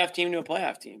non-playoff team to a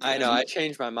playoff team. I know, I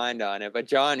changed my mind on it, but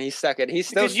John, he's stuck it. He's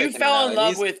still because you fell in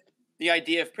love with the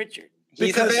idea of Pritchard.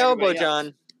 He's available,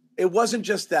 John. It wasn't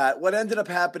just that. What ended up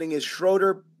happening is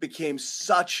Schroeder became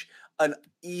such an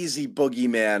easy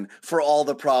boogeyman for all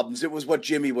the problems. It was what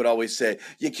Jimmy would always say.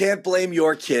 You can't blame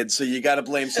your kids, so you got to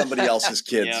blame somebody else's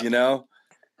kids,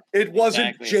 It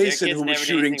wasn't Jason who was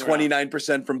shooting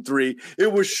 29% from three.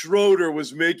 It was Schroeder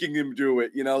was making him do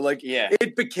it.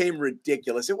 It became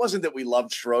ridiculous. It wasn't that we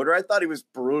loved Schroeder. I thought he was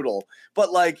brutal.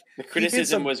 But the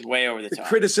criticism was way over the top. The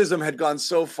criticism had gone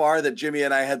so far that Jimmy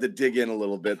and I had to dig in a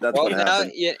little bit. That's what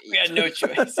happened. We had no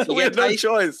choice. We had no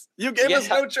choice. You gave us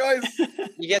no choice.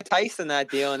 You get Tice in that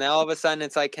deal, and now all of a sudden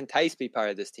it's like, can Tice be part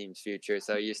of this team's future?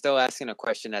 So you're still asking a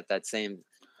question at that same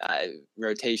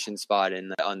rotation spot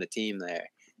on the team there.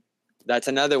 That's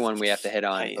another one we have to hit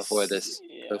on before this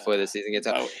season gets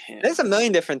out. There's a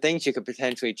million different things you could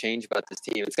potentially change about this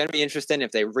team. It's going to be interesting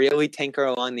if they really tinker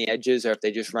along the edges or if they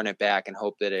just run it back and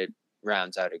hope that it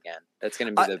rounds out again. That's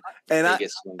going to be the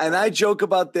biggest one. And I joke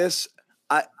about this.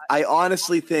 I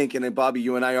honestly think, and then Bobby,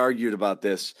 you and I argued about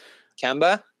this.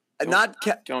 Kemba?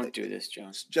 Don't do this,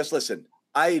 John. Just listen.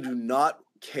 I do not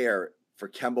care for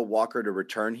Kemba Walker to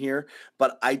return here,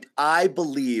 but I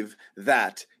believe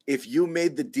that if you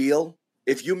made the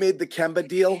Kemba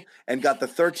deal and got the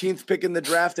 13th pick in the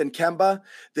draft and Kemba,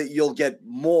 that you'll get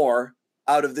more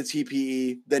out of the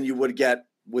TPE than you would get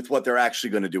with what they're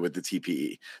actually going to do with the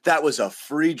TPE. That was a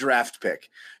free draft pick.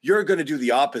 You're going to do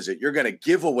the opposite. You're going to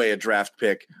give away a draft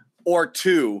pick or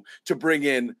two to bring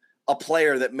in a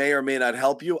player that may or may not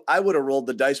help you. I would have rolled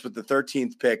the dice with the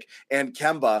 13th pick and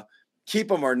Kemba,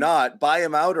 keep him or not, buy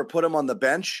him out or put him on the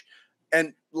bench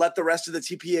and let the rest of the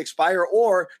TPE expire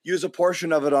or use a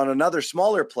portion of it on another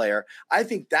smaller player. I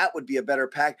think that would be a better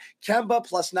pack. Kemba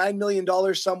plus $9 million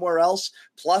somewhere else,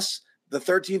 plus the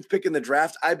 13th pick in the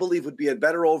draft, I believe would be a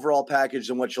better overall package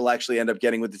than what you'll actually end up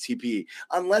getting with the TPE,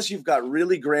 unless you've got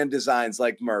really grand designs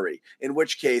like Murray, in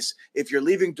which case, if you're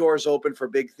leaving doors open for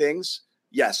big things,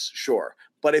 yes, sure.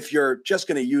 But if you're just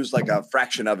going to use like a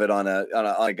fraction of it on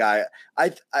a guy,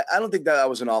 I don't think that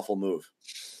was an awful move.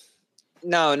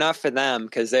 No, not for them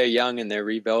because they're young and they're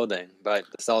rebuilding, but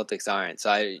the Celtics aren't.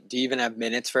 So do you even have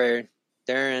minutes for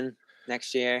Duran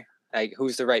next year? Like,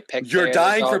 who's the right pick? You're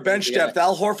dying for bench depth.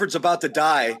 Al Horford's about to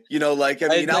die.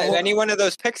 Any one of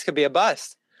those picks could be a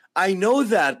bust. I know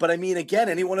that, but I mean, again,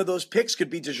 any one of those picks could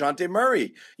be DeJounte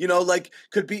Murray.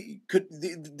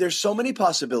 There's so many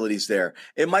possibilities there.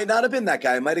 It might not have been that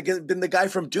guy. It might have been the guy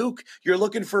from Duke. You're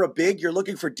looking for a big. You're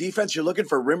looking for defense. You're looking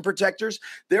for rim protectors.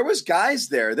 There was guys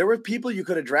there. There were people you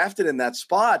could have drafted in that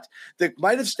spot that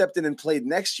might have stepped in and played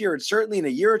next year and certainly in a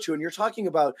year or two. And you're talking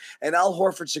about an Al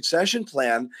Horford succession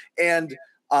plan and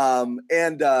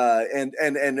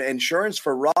insurance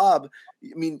for Rob.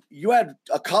 I mean, you had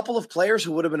a couple of players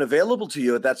who would have been available to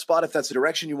you at that spot if that's the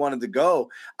direction you wanted to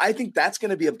go. I think that's going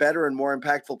to be a better and more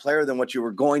impactful player than what you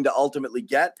were going to ultimately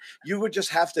get. You would just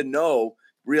have to know,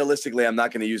 realistically, I'm not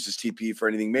going to use this TP for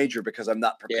anything major because I'm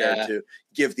not prepared to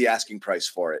give the asking price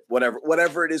for it.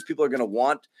 Whatever it is people are going to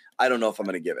want, I don't know if I'm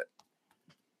going to give it.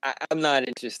 I'm not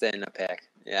interested in a pick.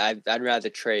 Yeah, I'd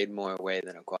rather trade more away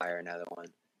than acquire another one.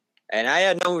 And I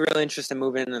had no real interest in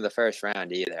moving into the first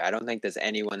round either. I don't think there's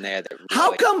anyone there that really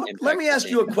How come? Let impacts me the ask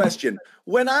you a team. question.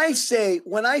 When I say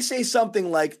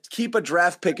something like keep a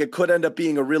draft pick, it could end up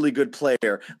being a really good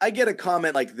player, I get a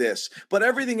comment like this. But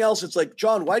everything else, it's like,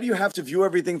 John, why do you have to view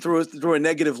everything through a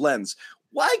negative lens?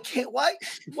 Why?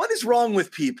 What is wrong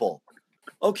with people?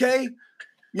 Okay,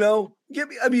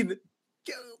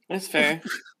 That's fair.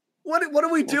 What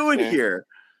are we doing here?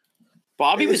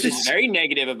 Bobby was just very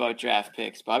negative about draft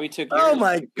picks. Bobby took. Oh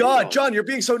my God, John, you're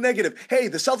being so negative. Hey,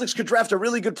 the Celtics could draft a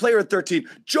really good player at 13.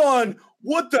 John,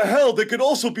 what the hell? They could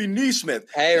also be Neesmith.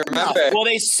 Hey, remember? Well,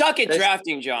 they suck at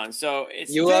drafting, John. So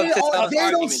it's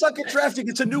they don't suck at drafting.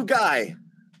 It's a new guy.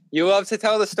 You love to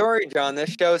tell the story, John. This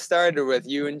show started with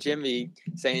you and Jimmy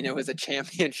saying it was a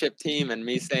championship team and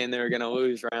me saying they were going to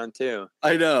lose round 2.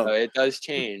 I know. So it does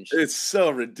change. It's so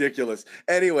ridiculous.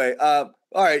 Anyway, all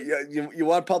right, you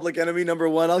want public enemy number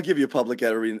 1? I'll give you public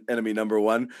enemy number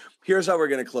 1. Here's how we're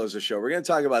going to close the show. We're going to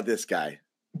talk about this guy.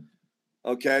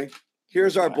 Okay?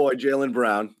 Here's our boy, Jaylen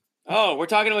Brown. Oh, we're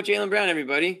talking about Jaylen Brown,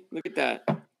 everybody. Look at that.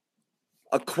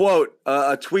 A quote,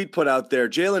 a tweet put out there.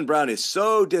 Jaylen Brown is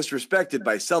so disrespected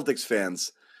by Celtics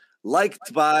fans,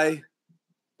 liked by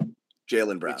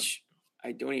Jaylen Brown. Which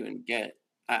I don't even get.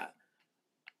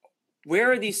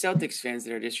 Where are these Celtics fans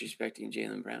that are disrespecting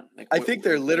Jaylen Brown? I think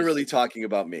they're literally talking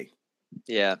about me.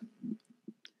 Yeah.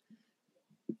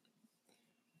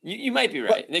 You might be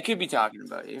right. They could be talking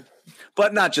about you.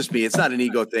 But not just me. It's not an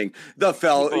ego thing. The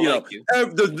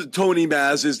the Tony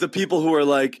Mazes, the people who are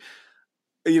like,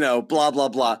 blah, blah,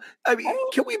 blah. I mean,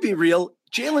 can we be real?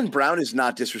 Jaylen Brown is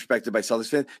not disrespected by Celtics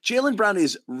fans. Jaylen Brown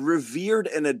is revered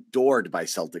and adored by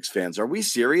Celtics fans. Are we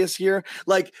serious here?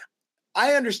 Like,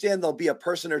 I understand there'll be a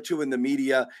person or two in the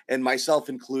media, and myself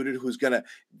included, who's going to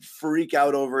freak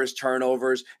out over his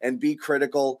turnovers and be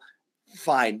critical.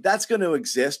 Fine. That's going to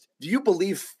exist. Do you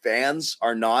believe fans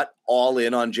are not all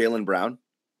in on Jaylen Brown?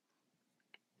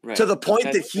 Right. To the point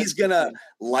that he's going to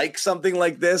like something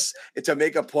like this to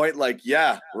make a point like,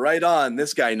 yeah, right on.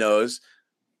 This guy knows.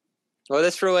 Well,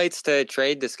 this relates to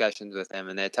trade discussions with him,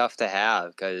 and they're tough to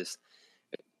have because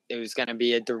it was going to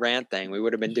be a Durant thing. We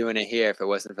would have been doing it here if it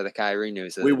wasn't for the Kyrie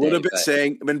news. We would have been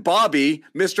saying, Bobby,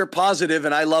 Mr. Positive,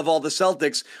 and I love all the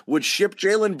Celtics, would ship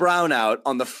Jaylen Brown out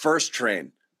on the first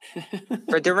train.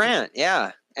 For Durant,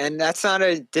 yeah. And that's not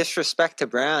a disrespect to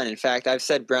Brown. In fact, I've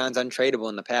said Brown's untradeable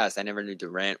in the past. I never knew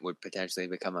Durant would potentially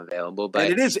become available.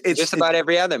 But it's just about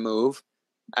every other move.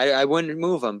 I wouldn't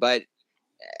move him. But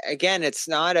again, it's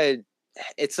not a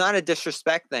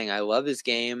disrespect thing. I love his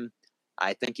game.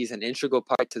 I think he's an integral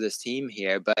part to this team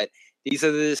here, but these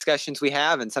are the discussions we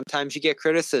have, and sometimes you get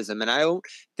criticism, and I don't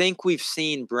think we've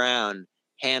seen Brown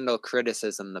handle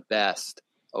criticism the best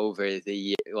over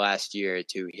the last year or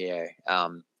two here,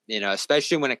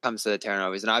 especially when it comes to the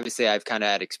turnovers, and obviously I've kind of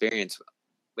had experience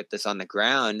with this on the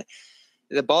ground.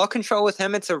 The ball control with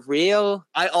him, it's a real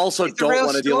I also don't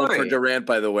want to deal with for Durant,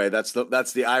 by the way. That's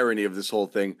the irony of this whole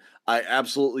thing.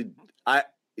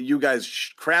 You guys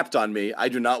crapped on me. I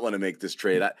do not want to make this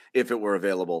trade. If it were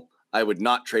available, I would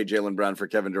not trade Jaylen Brown for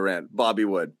Kevin Durant. Bobby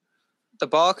would. The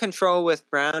ball control with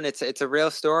Brown, it's a real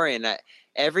story. And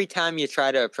every time you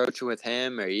try to approach it with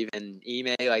him or even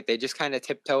email, like they just kind of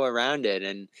tiptoe around it.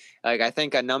 And like, I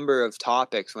think a number of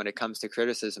topics when it comes to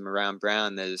criticism around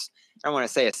Brown, there's, I don't want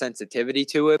to say a sensitivity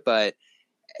to it, but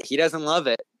he doesn't love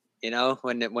it,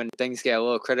 when things get a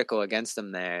little critical against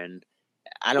him there. And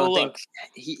I don't think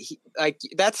he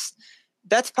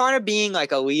that's part of being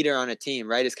like a leader on a team,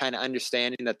 right? Is kind of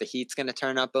understanding that the heat's going to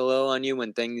turn up a little on you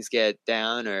when things get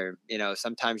down, or,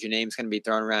 sometimes your name's going to be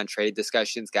thrown around trade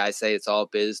discussions. Guys say it's all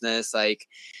business. Like,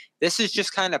 this is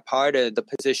just kind of part of the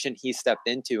position he stepped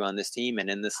into on this team and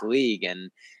in this league. And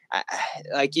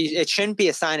it shouldn't be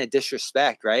a sign of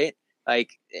disrespect, right? Like,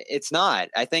 it's not.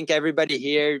 I think everybody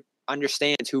here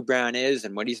understands who Brown is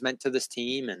and what he's meant to this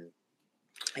team, and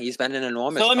he's been an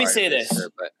enormous. So let me say this: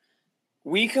 but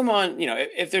we come on,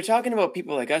 if they're talking about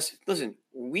people like us, listen,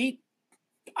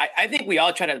 I think we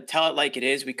all try to tell it like it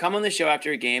is. We come on the show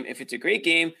after a game. If it's a great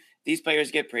game, these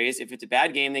players get praised. If it's a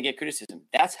bad game, they get criticism.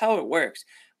 That's how it works.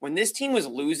 When this team was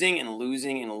losing and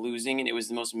losing and losing, and it was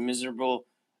the most miserable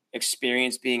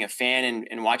experience being a fan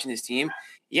and watching this team,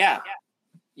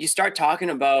 you start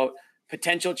talking about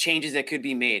potential changes that could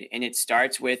be made. And it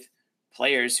starts with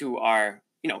players who are,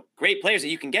 great players that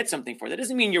you can get something for. That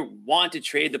doesn't mean you want to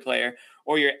trade the player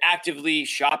or you're actively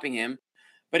shopping him.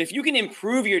 But if you can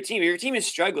improve your team, if your team is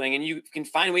struggling and you can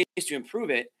find ways to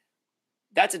improve it,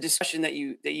 that's a discussion that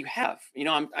you have.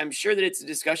 I'm sure that it's a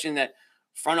discussion that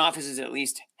front offices at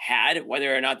least had.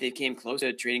 Whether or not they came close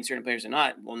to trading certain players or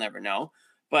not, we'll never know.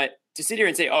 But to sit here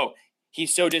and say, oh,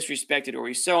 he's so disrespected or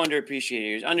he's so underappreciated,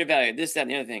 or he's undervalued, this, that,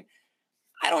 and the other thing.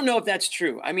 I don't know if that's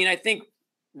true. I mean, I think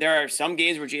there are some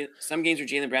games where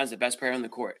Jaylen Brown's the best player on the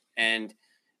court, and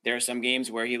there are some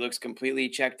games where he looks completely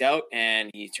checked out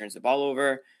and he turns the ball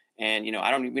over. And we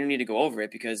don't need to go over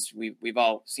it because we've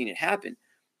all seen it happen.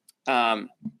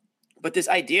 But this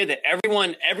idea that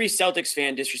every Celtics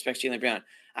fan disrespects Jaylen Brown,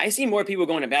 I see more people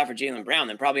going to bat for Jaylen Brown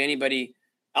than probably anybody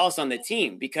else on the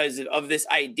team because of this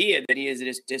idea that he is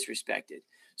disrespected.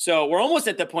 So we're almost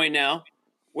at the point now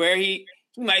where he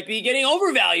might be getting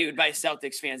overvalued by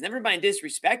Celtics fans. Never mind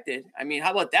disrespected. I mean,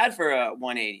 how about that for a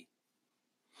 180?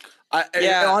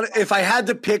 If I had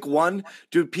to pick one,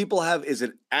 do people is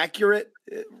it accurate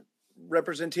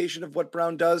representation of what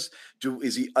Brown does?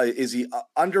 Is he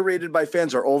underrated by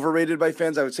fans or overrated by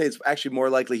fans? I would say it's actually more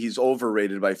likely he's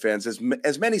overrated by fans, as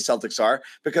many Celtics are,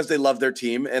 because they love their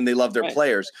team and they love their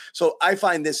players. So I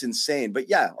find this insane. But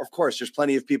yeah, of course, there's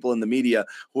plenty of people in the media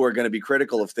who are going to be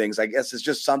critical of things. I guess it's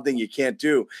just something you can't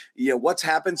do. What's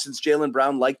happened since Jaylen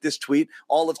Brown liked this tweet?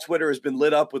 All of Twitter has been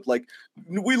lit up with like,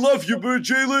 "We love you,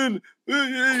 Jaylen.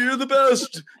 You're the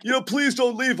best. Please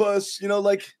don't leave us."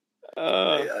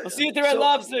 I'll see you at the Red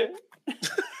Lobster.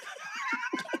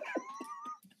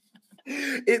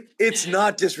 It's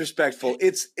not disrespectful.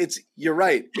 It's you're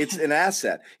right. It's an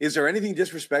asset. Is there anything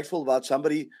disrespectful about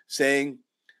somebody saying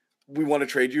we want to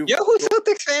trade you? You know who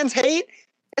Celtics fans hate?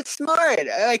 It's Smart.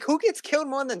 Like, who gets killed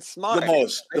more than Smart?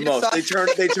 The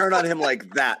most. They turn on him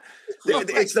like that.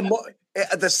 It's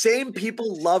the same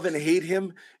people love and hate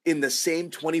him in the same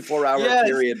 24-hour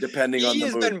period, depending on the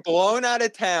mood. He has been blown out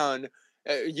of town.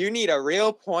 You need a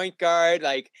real point guard.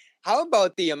 Like, how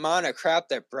about the amount of crap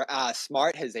that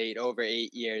Smart has ate over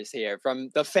 8 years here from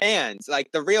the fans,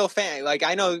 like the real fan? Like,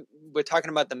 I know we're talking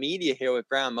about the media here with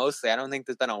Brown mostly. I don't think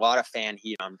there's been a lot of fan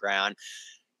heat on Brown.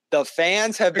 The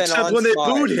fans have been except on when Smart.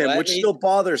 They booed him, which still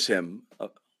bothers him.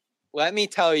 Let me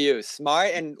tell you,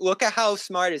 Smart, and look at how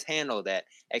Smart has handled it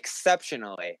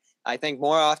exceptionally. I think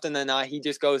more often than not, he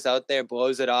just goes out there,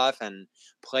 blows it off, and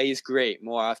plays great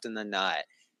more often than not.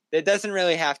 There doesn't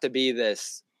really have to be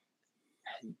this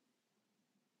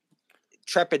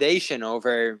trepidation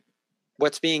over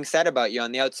what's being said about you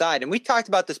on the outside. And we talked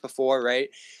about this before, right?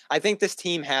 I think this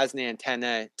team has an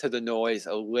antenna to the noise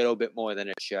a little bit more than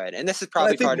it should. And this is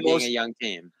probably part of being a young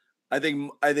team. I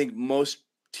think most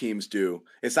teams do.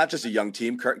 It's not just a young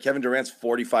team. Kevin Durant's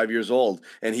 45 years old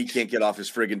and he can't get off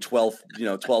his friggin'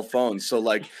 12 phones. So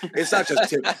like, it's not just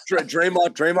Tim.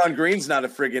 Draymond Green's not a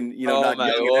friggin', not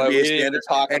getting an NBA standard.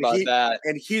 Talk about that.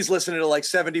 And he's listening to like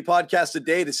 70 podcasts a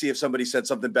day to see if somebody said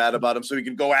something bad about him so he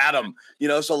can go at him,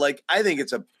 So like, I think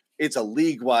it's a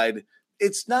league-wide.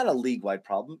 It's not a league-wide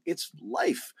problem. It's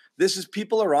life.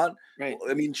 People are on. Right.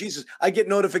 I mean, Jesus, I get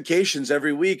notifications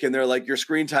every week and they're like, your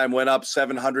screen time went up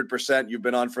 700%. You've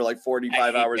been on for like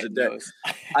 45 hours a day.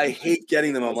 I hate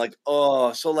getting them. I'm like,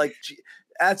 oh, so like,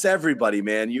 that's everybody,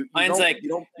 man. Mine's like,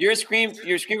 your screen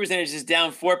percentage is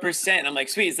down 4%. I'm like,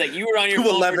 sweet. It's like you were on your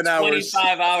phone 11 for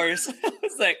 25 hours.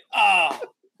 It's like, oh.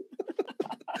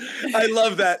 I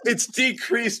love that. It's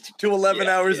decreased to 11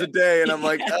 hours a day. And I'm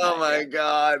like, oh my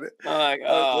God. I'm like,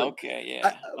 oh, okay.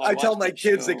 Yeah. I tell my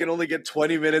kids they can only get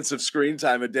 20 minutes of screen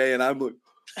time a day. And I'm like,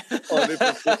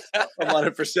 I'm on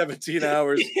it for 17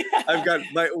 hours. Yeah. I've got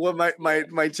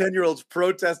my 10-year-old's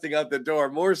protesting out the door.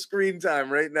 More screen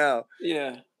time right now.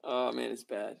 Yeah. Oh man, it's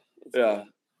bad. Bad.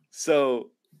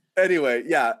 So anyway,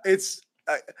 yeah,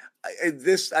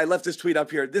 I left this tweet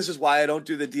up here. This is why I don't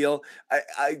do the deal.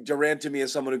 Durant to me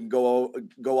is someone who can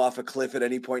go off a cliff at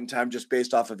any point in time just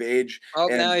based off of age. Oh,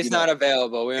 now he's not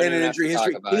available. We don't and an injury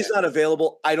history. He's not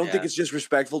available. I don't think it's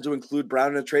disrespectful to include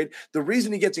Brown in a trade. The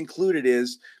reason he gets included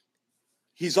is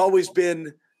he's always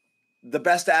been the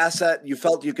best asset you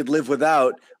felt you could live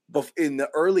without in the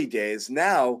early days.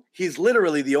 Now he's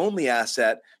literally the only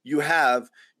asset you have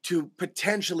to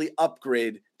potentially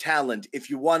upgrade talent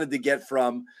if you wanted to get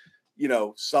from,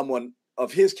 someone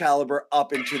of his caliber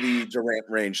up into the Durant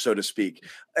range, so to speak.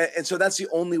 And so that's the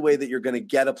only way that you're going to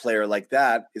get a player like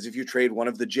that is if you trade one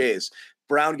of the Jays.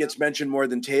 Brown gets mentioned more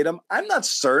than Tatum. I'm not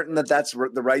certain that that's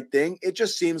the right thing. It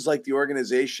just seems like the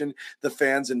organization, the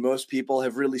fans, and most people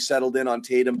have really settled in on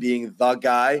Tatum being the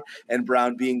guy and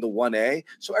Brown being the 1A.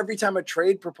 So every time a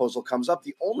trade proposal comes up,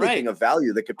 the only thing of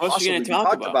value that could possibly be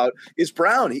talked about is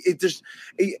Brown.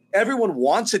 Everyone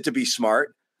wants it to be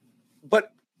Smart,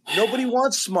 but nobody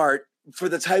wants Smart for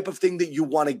the type of thing that you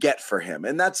want to get for him.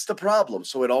 And that's the problem.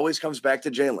 So it always comes back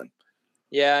to Jaylen.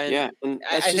 Yeah. And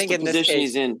I think in this case,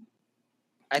 he's in.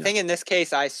 I think in this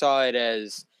case, I saw it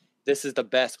as this is the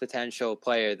best potential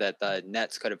player that the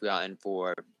Nets could have gotten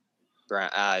for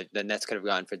the Nets could have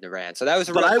gone for Durant. So that was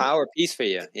a real power piece for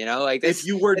you. You know, like this, if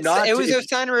you were not, it was a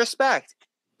sign of respect.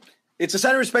 It's a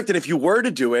sign of respect that if you were to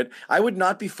do it, I would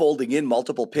not be folding in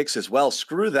multiple picks as well.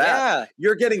 Screw that. Yeah.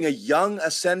 You're getting a young,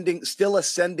 still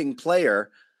ascending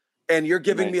player, and you're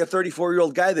giving me a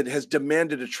 34-year-old guy that has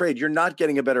demanded a trade. You're not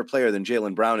getting a better player than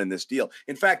Jaylen Brown in this deal.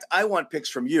 In fact, I want picks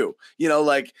from you, you know,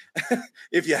 like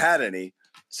if you had any.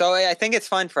 So I think it's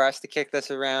fun for us to kick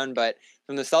this around, but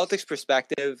from the Celtics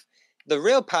perspective, the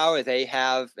real power they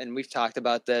have, and we've talked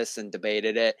about this and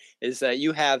debated it, is that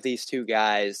you have these two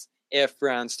guys. If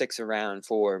Brown sticks around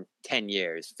for 10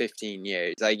 years, 15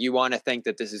 years, like you want to think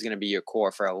that this is going to be your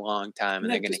core for a long time,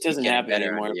 and they're going to keep getting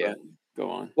better anymore. But go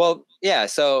on. Well, yeah.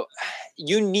 So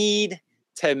you need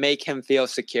to make him feel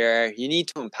secure. You need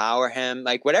to empower him.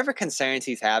 Like whatever concerns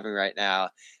he's having right now,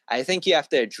 I think you have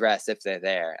to address if they're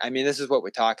there. I mean, this is what we're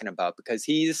talking about because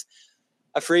he's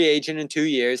a free agent in 2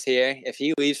 years here. If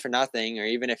he leaves for nothing, or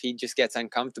even if he just gets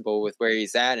uncomfortable with where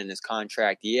he's at in his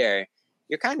contract year,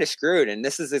 you're kind of screwed. And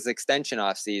this is his extension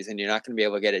off season. You're not going to be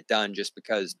able to get it done just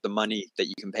because the money that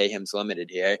you can pay him is limited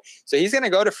here. So he's going to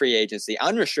go to free agency,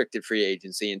 unrestricted free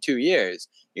agency in 2 years.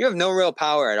 You have no real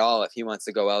power at all if he wants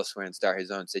to go elsewhere and start his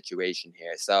own situation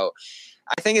here. So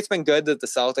I think it's been good that the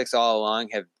Celtics all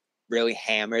along have really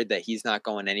hammered that he's not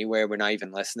going anywhere. We're not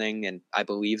even listening, and I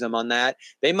believe them on that.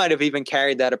 They might have even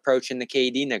carried that approach in the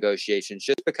KD negotiations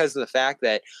just because of the fact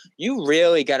that you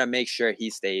really got to make sure he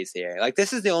stays here. Like,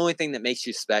 this is the only thing that makes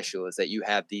you special is that you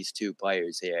have these two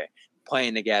players here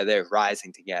playing together,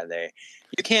 rising together.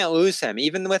 You can't lose him.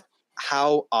 Even with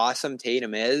how awesome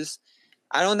Tatum is,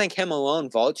 I don't think him alone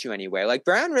vaults you anywhere. Like,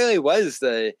 Brown really was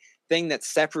the thing that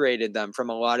separated them from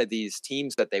a lot of these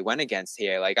teams that they went against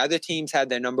here. Like other teams had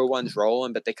their number ones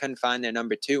rolling, but they couldn't find their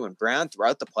number two. And Brown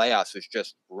throughout the playoffs was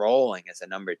just rolling as a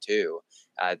number two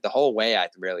the whole way, I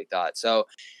really thought. So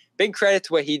big credit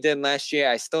to what he did last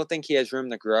year. I still think he has room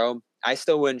to grow. I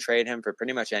still wouldn't trade him for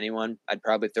pretty much anyone. I'd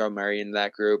probably throw Murray into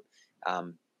that group.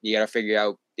 You got to figure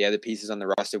out the other pieces on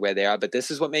the roster where they are. But this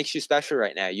is what makes you special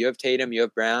right now. You have Tatum, you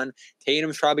have Brown.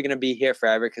 Tatum's probably going to be here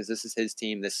forever because this is his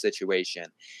team, this situation.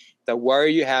 The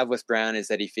worry you have with Brown is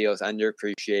that he feels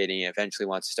underappreciated and eventually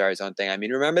wants to start his own thing. I mean,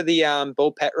 remember the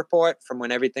Bull Pet report from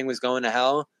when everything was going to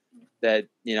hell? That,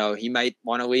 you know, he might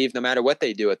want to leave no matter what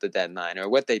they do at the deadline or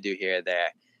what they do here or there.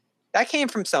 That came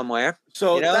from somewhere.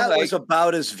 So that was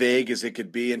about as vague as it could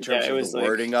be in terms of the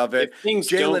wording of it.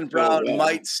 Jaylen Brown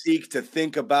might seek to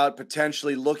think about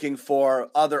potentially looking for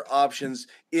other options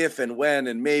if and when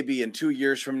and maybe in 2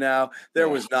 years from now. There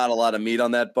was not a lot of meat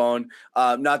on that bone.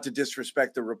 Not to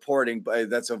disrespect the reporting, but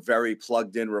that's a very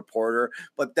plugged-in reporter.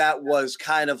 But that was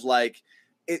kind of like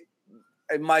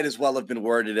it might as well have been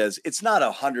worded as it's not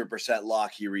 100%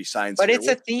 lock he resigns. But it's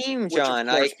a theme, John.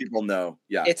 Which of course people know.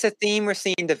 Yeah, it's a theme we're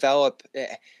seeing develop.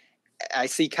 I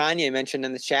see Kanye mentioned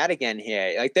in the chat again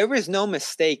here. Like there was no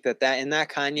mistake that in that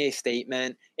Kanye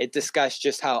statement, it discussed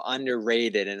just how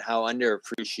underrated and how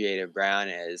underappreciated Brown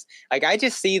is. Like I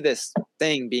just see this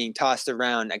thing being tossed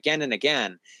around again and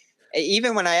again.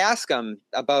 Even when I ask him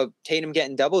about Tatum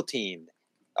getting double teamed,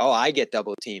 I get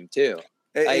double teamed too.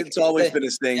 Like, it's always been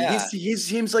his thing. Yeah. He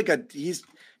seems like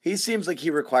he seems like he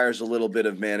requires a little bit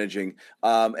of managing,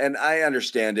 and I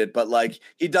understand it. But like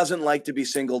he doesn't like to be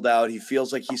singled out. He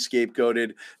feels like he's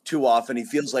scapegoated too often. He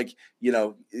feels like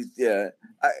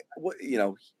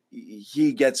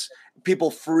he gets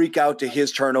people freak out to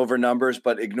his turnover numbers,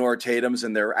 but ignore Tatum's,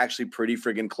 and they're actually pretty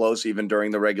friggin' close even during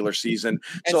the regular season.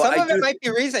 And so some of it might be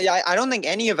reason. I don't think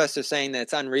any of us are saying that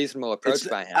it's unreasonable approach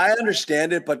by him. I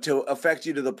understand it, but to affect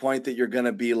you to the point that you're going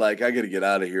to be like, I got to get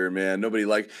out of here, man. Nobody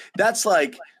that's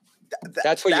like.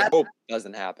 That's what you hope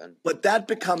doesn't happen. But that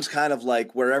becomes kind of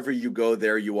like wherever you go,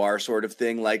 there you are sort of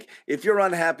thing. Like if you're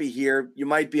unhappy here, you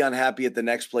might be unhappy at the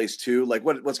next place too. Like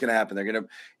what's going to happen? They're going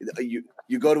to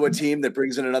you go to a team that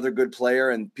brings in another good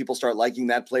player and people start liking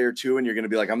that player too. And you're going to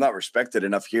be like, I'm not respected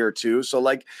enough here too. So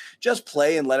like just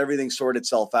play and let everything sort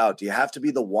itself out. Do you have to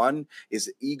be the one? Is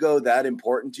ego that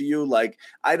important to you? Like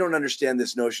I don't understand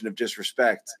this notion of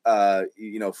disrespect,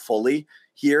 fully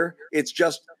here. It's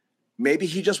just, maybe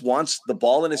he just wants the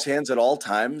ball in his hands at all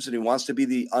times, and he wants to be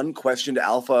the unquestioned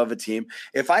alpha of a team.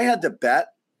 If I had to bet,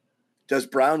 does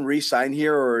Brown re-sign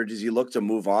here or does he look to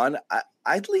move on?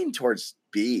 I'd lean towards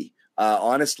B,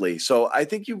 honestly. So I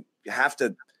think you have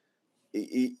to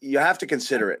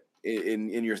consider it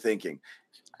in your thinking.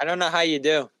 I don't know how you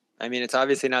do. I mean, it's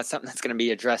obviously not something that's going to be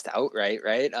addressed outright,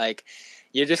 right? Like,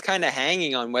 you're just kind of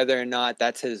hanging on whether or not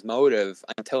that's his motive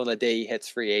until the day he hits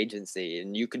free agency,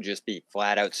 and you can just be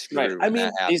flat out screwed. Right. I mean,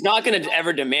 he's not going to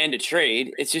ever demand a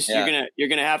trade. It's just you're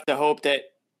gonna have to hope that,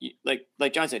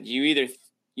 like John said, you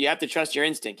you have to trust your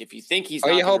instinct. If you think he's or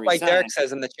not you hope, like resign, Derek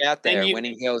says in the chat there, you,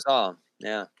 winning heals all.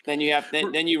 Yeah. Then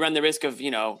you run the risk of,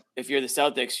 if you're the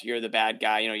Celtics, you're the bad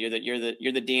guy. You're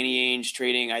the Danny Ainge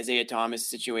trading Isaiah Thomas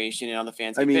situation, and all the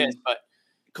fans get pissed. But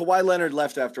Kawhi Leonard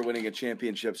left after winning a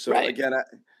championship. So again,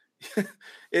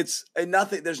 it's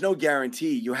nothing. There's no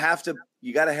guarantee. You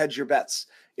got to hedge your bets.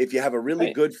 If you have a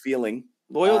really good feeling,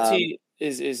 loyalty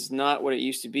is not what it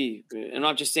used to be. I'm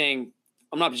not just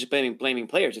blaming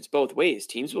players. It's both ways.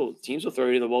 Teams will throw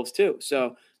you to the wolves too.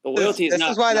 So the loyalty this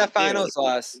is why that finals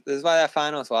loss. This is why that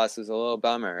finals loss was a little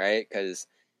bummer, right? Because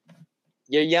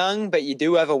you're young, but you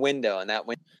do have a window, and that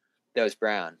window's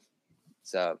Brown.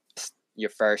 So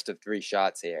your first of 3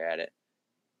 shots here at it.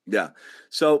 Yeah.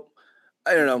 So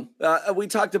I don't know. We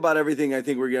talked about everything I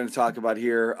think we're going to talk about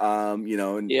here.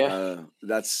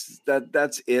 That's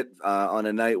it on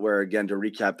a night where, again, to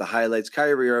recap the highlights,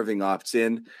 Kyrie Irving opts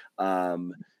in.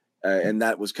 And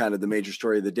that was kind of the major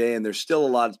story of the day. And there's still a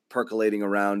lot percolating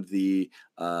around the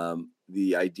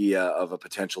idea of a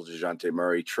potential DeJounte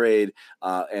Murray trade.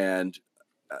 I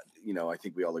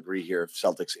think we all agree here,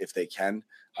 Celtics, if they can,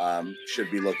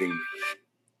 should be looking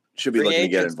to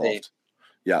get involved.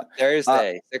 Yeah.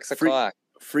 Thursday, 6 o'clock.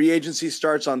 Free agency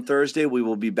starts on Thursday. We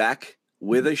will be back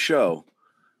with a show.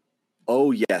 Oh,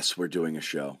 yes, we're doing a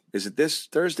show. Is it this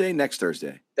Thursday? Next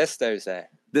Thursday? This Thursday.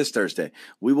 This Thursday.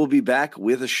 We will be back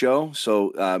with a show.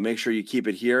 So make sure you keep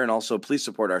it here. And also, please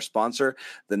support our sponsor,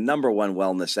 the #1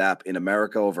 wellness app in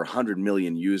America, over 100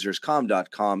 million users,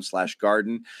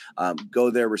 calm.com/garden. Go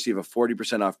there, receive a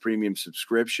 40% off premium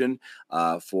subscription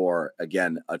for,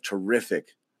 again, a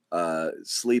terrific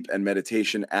sleep and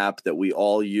meditation app that we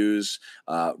all use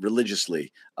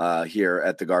religiously here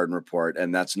at the Garden Report,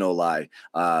 and that's no lie.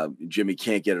 Jimmy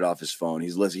can't get it off his phone. He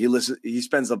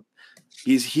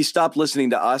stopped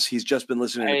listening to us. He's just been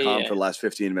listening to Calm for the last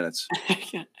 15 minutes.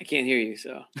 I can't hear you,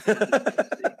 so.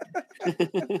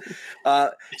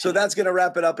 So that's going to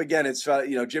wrap it up. Again, it's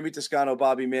Jimmy Toscano,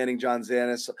 Bobby Manning, John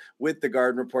Zanis with the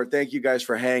Garden Report. Thank you guys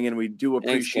for hanging. We do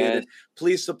appreciate it.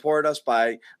 Please support us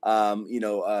by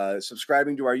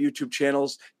subscribing to our YouTube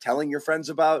channels, telling your friends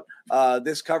about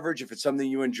this coverage. If it's something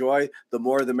you enjoy, the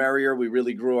more the merrier. We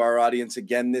really grew our audience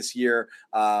again this year.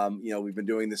 We've been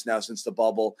doing this now since the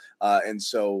bubble, and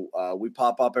so we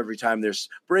pop up every time there's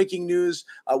breaking news.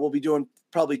 We'll be doing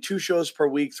probably 2 shows per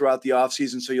week throughout the off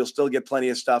season. So you'll still get plenty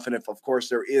of stuff. And if, of course,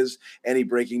 there is any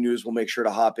breaking news, we'll make sure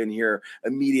to hop in here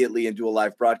immediately and do a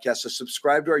live broadcast. So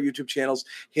subscribe to our YouTube channels,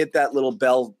 hit that little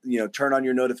bell, turn on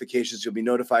your notifications. You'll be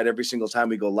notified every single time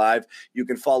we go live. You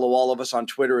can follow all of us on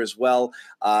Twitter as well.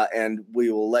 And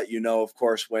we will let you know, of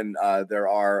course, when there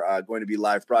are going to be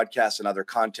live broadcasts and other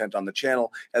content on the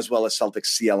channel, as well as Celtics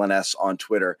CLNS on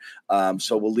Twitter.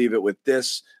 So we'll leave it with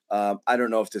this. I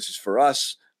don't know if this is for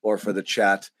us or for the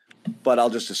chat, but I'll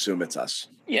just assume it's us.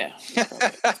 Yeah,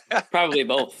 probably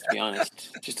both, to be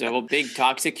honest. Just a whole big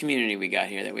toxic community we got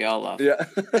here that we all love. Yeah.